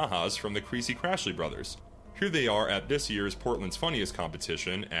of the ha-has from the Creecy Crashley Brothers? Here they are at this year's Portland's Funniest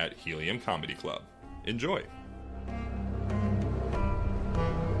competition at Helium Comedy Club. Enjoy.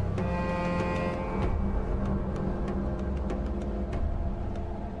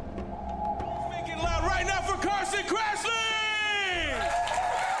 Make it loud right now for Creecy Crashley!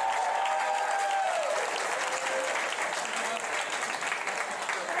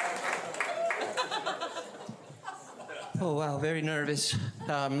 Oh, wow, very nervous.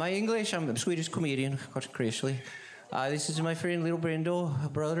 My English, I'm a Swedish comedian, Creecy Crashley. This is my friend, little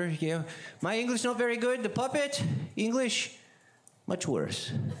Brendo, brother, yeah. My English not very good. The puppet, English, much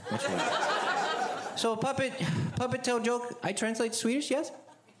worse. Much worse. So, puppet tell joke. I translate Swedish, yes?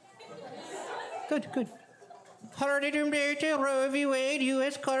 Good. Har du blivit rövid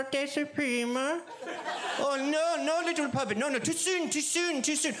US Corte Suprema? Oh, no, little puppet. No, too soon.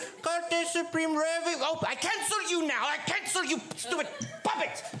 Corte Supreme rövid. Oh, I cancel you now. You stupid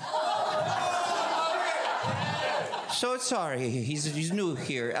puppet. So sorry, he's new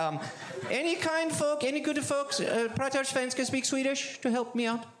here. Any good folks, pratar svenska, speak Swedish to help me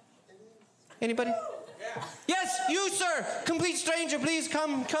out? Anybody? Yes, you, sir. Complete stranger, please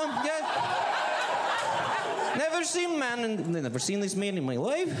come. Yeah. Never seen this man in my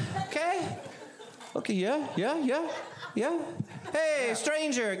life. Okay, yeah. Hey,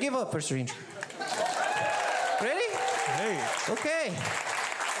 stranger, give up for stranger. Ready? Hey. Okay.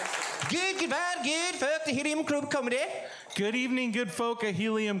 Good, folk, the Helium Club Comedy. Good evening, good folk at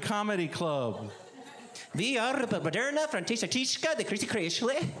Helium Comedy Club. Vi are Moderna, Francesca, the Creecy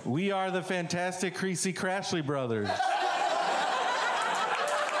Crashley. We are the fantastic Creecy Crashley Brothers.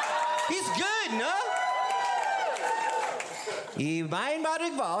 He's good, no? I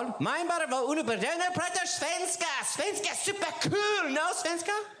mein val, underbedömda pratar svenska. Svenska super cool, no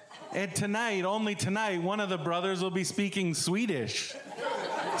svenska? And tonight, only tonight, one of the brothers will be speaking Swedish.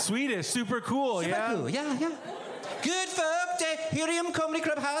 Swedish, super cool, super yeah? Cool, yeah. Good folk, the Helium Comedy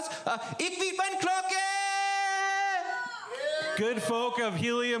Club House. Ik vet vad en klocka. Good folk of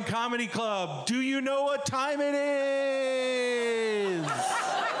Helium Comedy Club, do you know what time it is?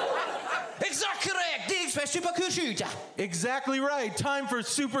 Exactly correct. This for super cool shooter. Exactly right. Time for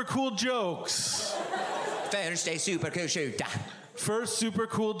super cool jokes. Thursday super cool shooter. First super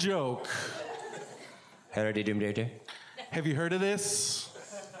cool joke. Have you heard of this?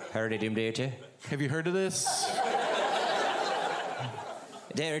 Have you heard of this?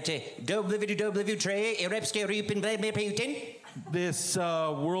 This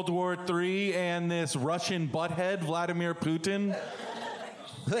World War III and this Russian butthead, Vladimir Putin.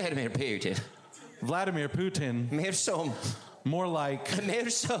 Vladimir Putin. Mer som. More like.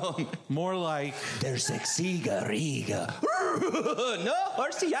 More like. Der sexiga riga. No,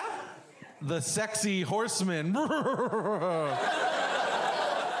 horsey, yeah. The sexy horseman.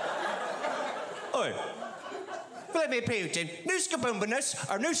 Oi. Vladimir Putin, nu ska bombernas,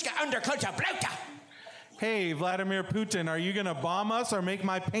 or nu ska underkutta blota. Hey, Vladimir Putin, are you gonna bomb us or make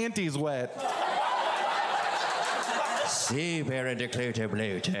my panties wet? Super underkutta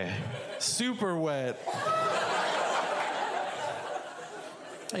blota. Super wet.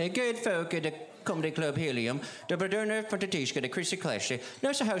 A good folk at the Comedy Club Helium, the Verdurner for the Tishka, the Creecy Crashley,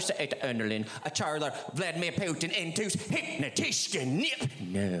 no so house at Underlin, a Charler, Vladimir Putin, into Hypnotishka Nip.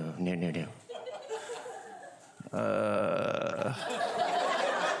 No.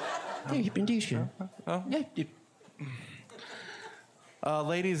 Hypnotishka.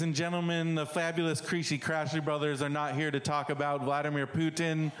 Ladies and gentlemen, the fabulous Creecy Crashley Brothers are not here to talk about Vladimir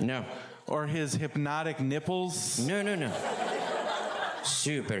Putin. No. Or his hypnotic nipples. No.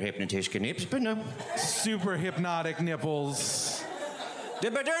 Super hypnotishka nips, but no. Super hypnotic nipples. The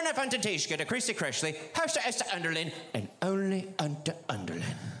Moderna Fantatishka, the Creecy Crashley, house to Esther Underlin, and only unto Underlin.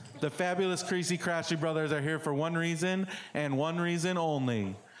 The fabulous Creecy Crashley Brothers are here for one reason, and one reason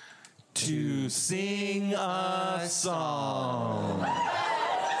only. To sing a song.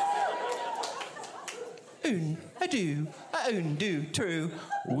 I do, true.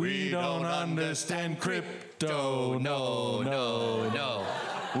 We don't understand crypto, no.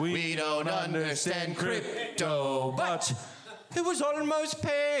 We don't understand crypto, but it was almost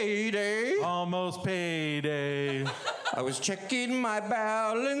payday. Almost payday. I was checking my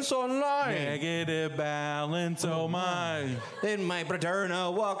balance online. Negative balance, oh my. Then my Brotherna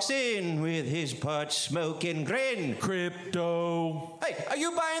walks in with his pot-smoking grin. Crypto. Hey, are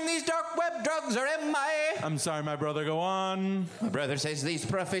you buying these dark web drugs or am I? I'm sorry, my brother, go on. My brother says these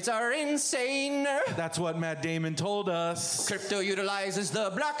profits are insane. That's what Matt Damon told us. Crypto utilizes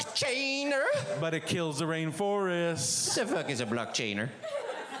the blockchain. But it kills the rainforest. What the fuck is a blockchainer?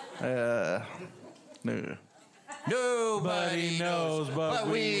 No. Nobody knows, but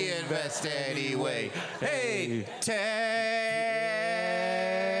we invest anyway. Hey, tech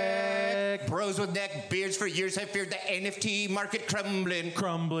bros with neck beards for years have feared the NFT market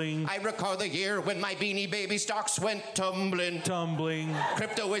crumbling. I recall the year when my Beanie Baby stocks went tumbling.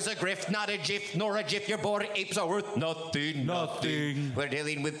 Crypto is a grift, not a GIF, nor a GIF. Your bored apes are worth nothing. We're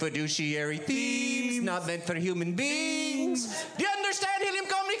dealing with fiduciary themes, not meant for human beings. Do you understand, Helium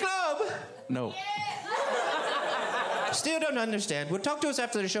Comedy Club? No. Still don't understand. Well, talk to us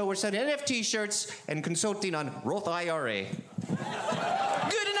after the show. We're selling NFT shirts and consulting on Roth IRA. Good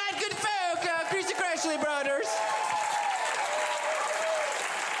night, good folk, Creecy Crashley Brothers.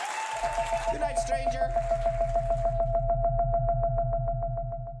 Good night, stranger.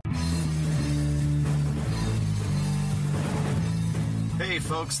 Hey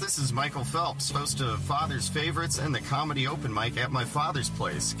folks, this is Michael Phelps, host of Father's Favorites and the Comedy Open Mic at my father's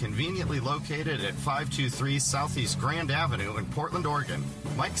place, conveniently located at 523 Southeast Grand Avenue in Portland, Oregon.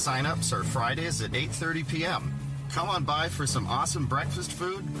 Mic sign-ups are Fridays at 8:30 p.m. Come on by for some awesome breakfast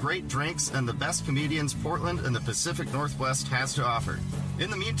food, great drinks, and the best comedians Portland and the Pacific Northwest has to offer. In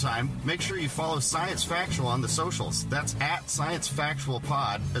the meantime, make sure you follow Science Factual on the socials. That's at Science Factual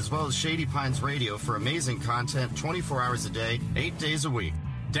Pod, as well as Shady Pines Radio for amazing content 24 hours a day, 8 days a week.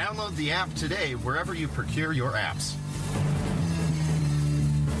 Download the app today wherever you procure your apps.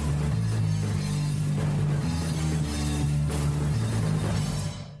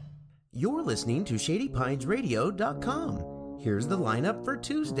 You're listening to ShadyPinesRadio.com. Here's the lineup for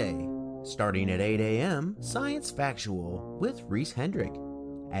Tuesday. Starting at 8 a.m., Science Factual with Reese Hendrick.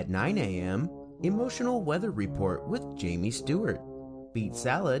 At 9 a.m., Emotional Weather Report with Jamie Stewart. Beet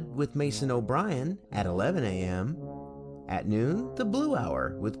Salad with Mason O'Brien at 11 a.m. At noon, the Blue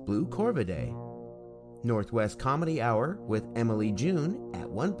Hour with Blue Corvidae. Northwest Comedy Hour with Emily June at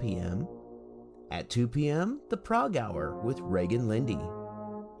 1 p.m. At 2 p.m., the Prog Hour with Reagan Lindy.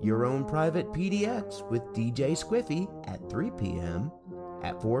 Your Own Private PDX with DJ Squiffy at 3 p.m.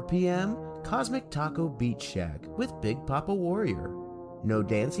 At 4 p.m., Cosmic Taco Beach Shack with Big Papa Warrior. No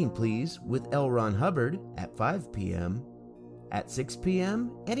Dancing Please with L. Ron Hubbard at 5 p.m. At 6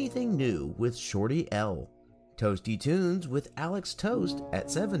 p.m., Anything New with Shorty L. Toasty Tunes with Alex Toast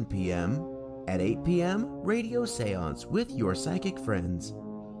at 7 p.m. At 8 p.m., Radio Seance with Your Psychic Friends.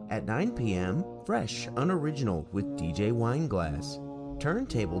 At 9 p.m., Fresh Unoriginal with DJ Wineglass.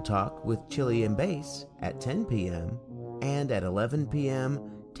 Turntable Talk with Chili and Bass at 10 p.m. And at 11 p.m.,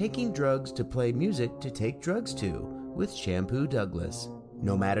 Taking Drugs to Play Music to Take Drugs to with Shampoo Douglas.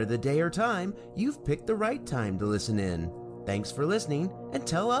 No matter the day or time, you've picked the right time to listen in. Thanks for listening, and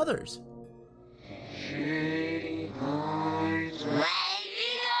tell others. Shady Boys Radio.